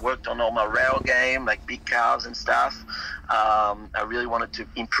I worked on all my rail game, like big calves and stuff. I really wanted to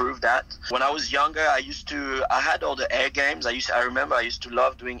improve that. When I was younger, I had all the air games. I remember I used to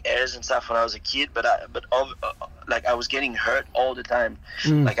love doing airs and stuff when I was a kid, but I was getting hurt all the time.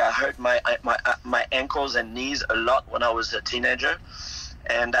 Like I hurt my ankles and knees a lot when I was a teenager.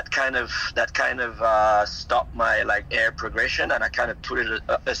 And that kind of stopped my like air progression, and I kind of put it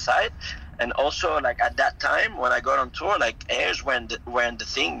aside. And also, like at that time when I got on tour, like airs weren't the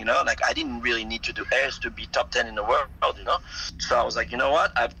thing, Like I didn't really need to do airs to be top 10 in the world, So I was like, you know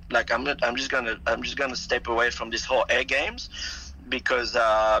what? I'm just gonna step away from this whole air games because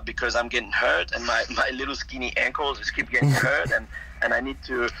I'm getting hurt, and my little skinny ankles just keep getting hurt, and I need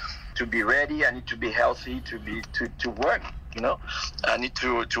to be ready. I need to be healthy to work. I need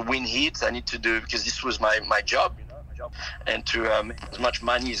to win heats. I need to do, because this was my job, and to make as much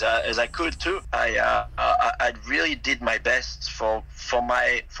money as I could too. I really did my best for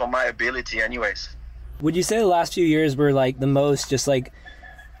my ability, anyways. Would you say the last few years were like the most just like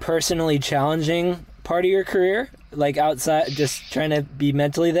personally challenging part of your career, like outside just trying to be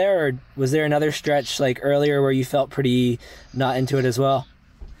mentally there, or was there another stretch like earlier where you felt pretty not into it as well?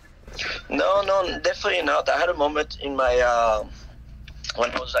 No, definitely not. I had a moment in my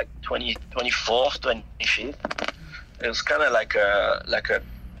when I was like 24th, 25th. It was kind of like a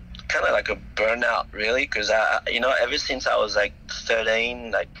burnout, really, because ever since I was like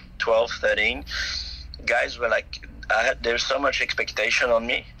 13, like 12, 13, guys were like, there's so much expectation on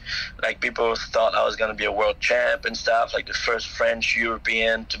me. Like people thought I was gonna be a world champ and stuff, like the first French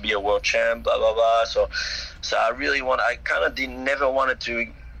European to be a world champ, blah blah blah. So I really I kind of never wanted to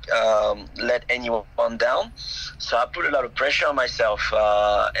let anyone down. So I put a lot of pressure on myself,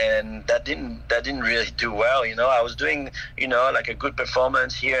 and that didn't really do well. I was doing like a good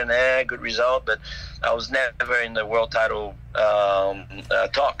performance here and there, good result, but I was never in the world title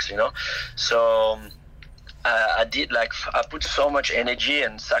talks. So I put so much energy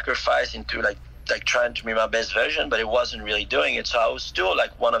and sacrifice into like trying to be my best version, but it wasn't really doing it. So I was still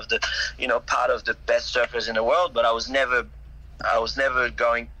like one of the part of the best surfers in the world, but I was never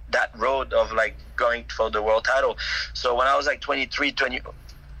going that road of like going for the world title. So when I was like 23,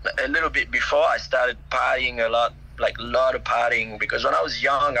 a little bit before, I started partying a lot of partying, because when I was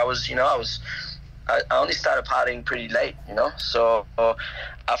young, I only started partying pretty late, So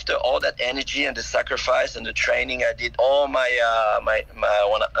after all that energy and the sacrifice and the training I did all my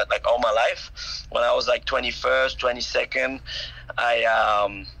all my life, when I was like 21st, 22nd,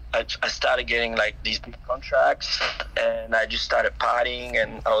 I started getting like these big contracts, and I just started partying,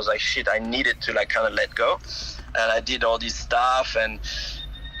 and I was like, shit, I needed to like kind of let go, and I did all this stuff, and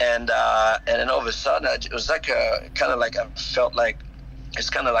then all of a sudden it was like I felt like it's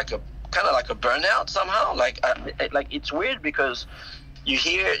kind of like a burnout somehow. Like it's weird because you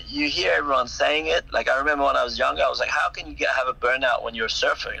hear everyone saying it. Like I remember when I was younger, I was like, how can you have a burnout when you're a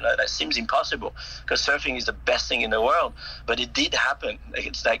surfer? That seems impossible, because surfing is the best thing in the world. But it did happen.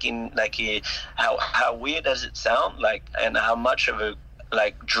 It's how weird does it sound? Like, and how much of a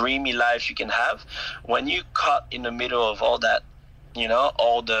like dreamy life you can have when you caught in the middle of all that.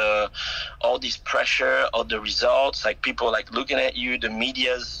 All this pressure, all the results, like people like looking at you, the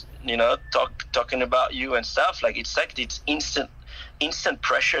media's talking about you and stuff. Like it's instant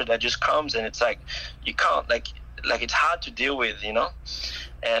pressure that just comes, and it's like you can't like it's hard to deal with, and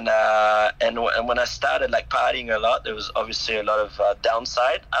when I started like partying a lot, there was obviously a lot of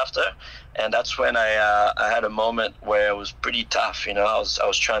downside after, and that's when I had a moment where it was pretty tough. I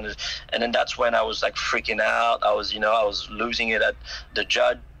was trying to, and then that's when I was like freaking out. I was losing it at the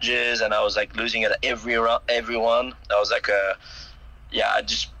judges, and I was like losing it at everyone. I was like I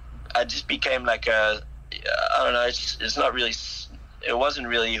just became like I don't know. It's not really. It wasn't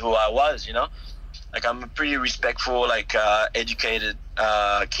really who I was, Like I'm a pretty respectful, like educated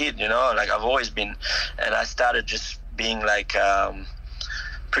kid, Like I've always been, and I started just being like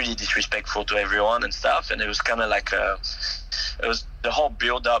pretty disrespectful to everyone and stuff. And it was kind of like it was the whole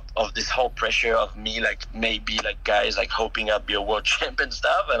build up of this whole pressure of me, like maybe like guys like hoping I'd be a world champ and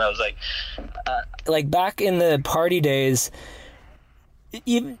stuff. And I was like back in the party days,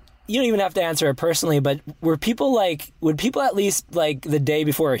 you don't even have to answer it personally, but would people at least like the day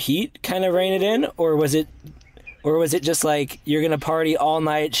before a heat kind of rein it in, or was it just like you're gonna party all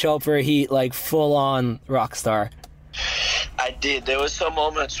night, show up for a heat like full on rock star? I did. There was some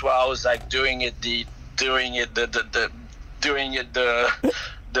moments where I was like doing it the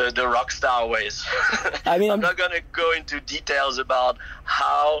rock star ways. I mean, I'm not gonna go into details about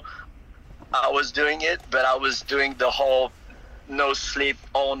how I was doing it, but I was doing the whole no sleep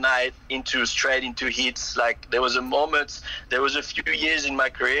all night straight into heats. Like there was a few years in my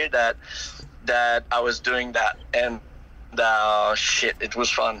career that I was doing that, and shit, it was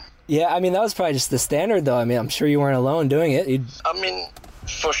fun. Yeah, I mean that was probably just the standard though. I mean, I'm sure you weren't alone doing it. I mean,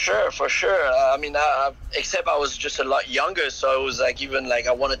 for sure. I mean, except I was just a lot younger, so it was like even like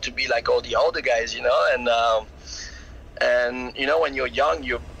I wanted to be like all the older guys, and when you're young,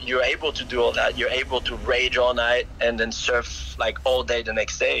 you're able to do all that. You're able to rage all night and then surf like all day the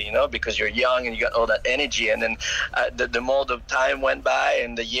next day, because you're young and you got all that energy. And then the more the time went by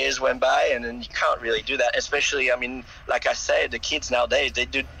and the years went by, and then you can't really do that. Especially, I mean, like I said, the kids nowadays,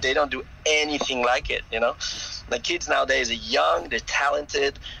 they don't do anything like it, The kids nowadays are young, they're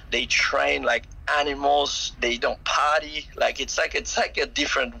talented, they train like animals, they don't party. Like it's like a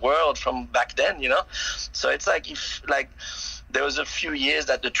different world from back then, So it's like if like there was a few years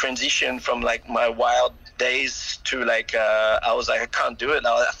that the transition from like my wild days to like I was like I can't do it.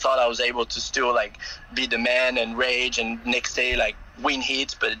 I thought I was able to still like be the man and rage and next day like win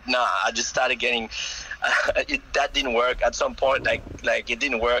heats, but nah, I just started getting that didn't work at some point. Like it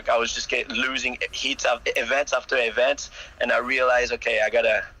didn't work. I was just losing heats events after events, and I realized, okay, I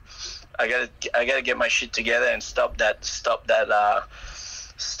gotta get my shit together and stop that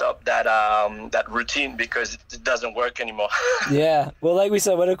routine, because it doesn't work anymore. Yeah, well, like we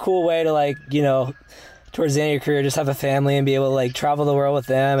said, what a cool way to like towards the end of your career just have a family and be able to like travel the world with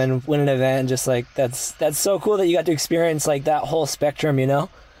them and win an event, and just like that's so cool that you got to experience like that whole spectrum.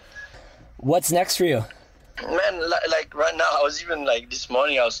 What's next for you? Man, like right now, I was even like this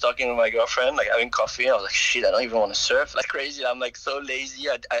morning, I was talking to my girlfriend, like having coffee. I was like, shit, I don't even want to surf like crazy. I'm like so lazy.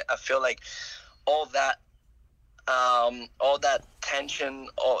 I feel like all that all that tension,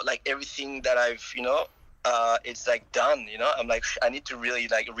 or like everything that I've, it's like done, I'm like, I need to really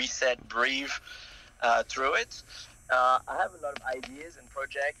like reset, breathe through it. I have a lot of ideas and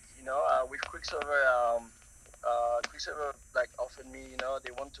projects, with Quicksilver. Quicksilver like offered me,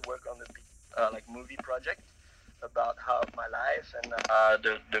 they want to work on the big like movie project about how my life and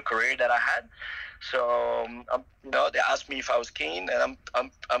the career that I had. So they asked me if I was keen, and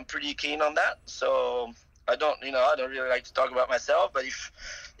I'm pretty keen on that. So I don't really like to talk about myself, but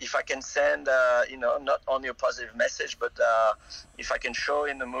if I can send not only a positive message, but if I can show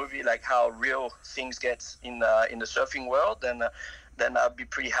in the movie like how real things get in the surfing world, then I'll be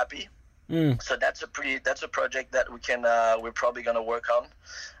pretty happy. So that's a project that we're probably gonna work on.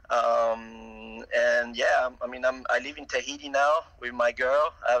 And yeah, I live in Tahiti now with my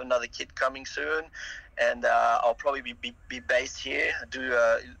girl. I have another kid coming soon, and I'll probably be based here, do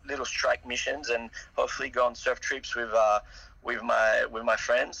little strike missions, and hopefully go on surf trips with my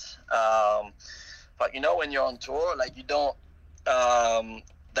friends. But when you're on tour, like you don't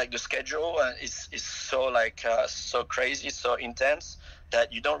like the schedule is so like so crazy, so intense,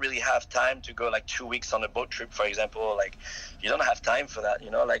 that you don't really have time to go like 2 weeks on a boat trip, for example. Like you don't have time for that,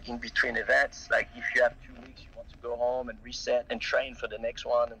 like in between events. Like if you have 2 weeks, you want to go home and reset and train for the next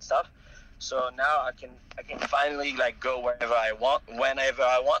one and stuff. So now I can finally like go wherever I want, whenever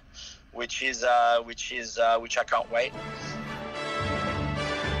I want, which I can't wait.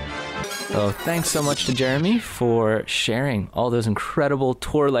 Oh, thanks so much to Jeremy for sharing all those incredible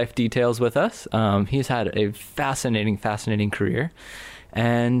tour life details with us. He's had a fascinating career,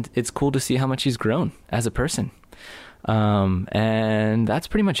 and it's cool to see how much he's grown as a person. And that's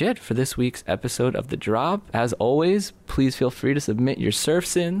pretty much it for this week's episode of The Drop. As always, please feel free to submit your surf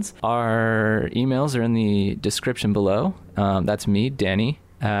sins. Our emails are in the description below. That's me, Danny,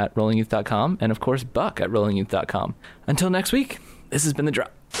 at rollingyouth.com, and of course, Buck at rollingyouth.com. Until next week, this has been The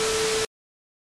Drop.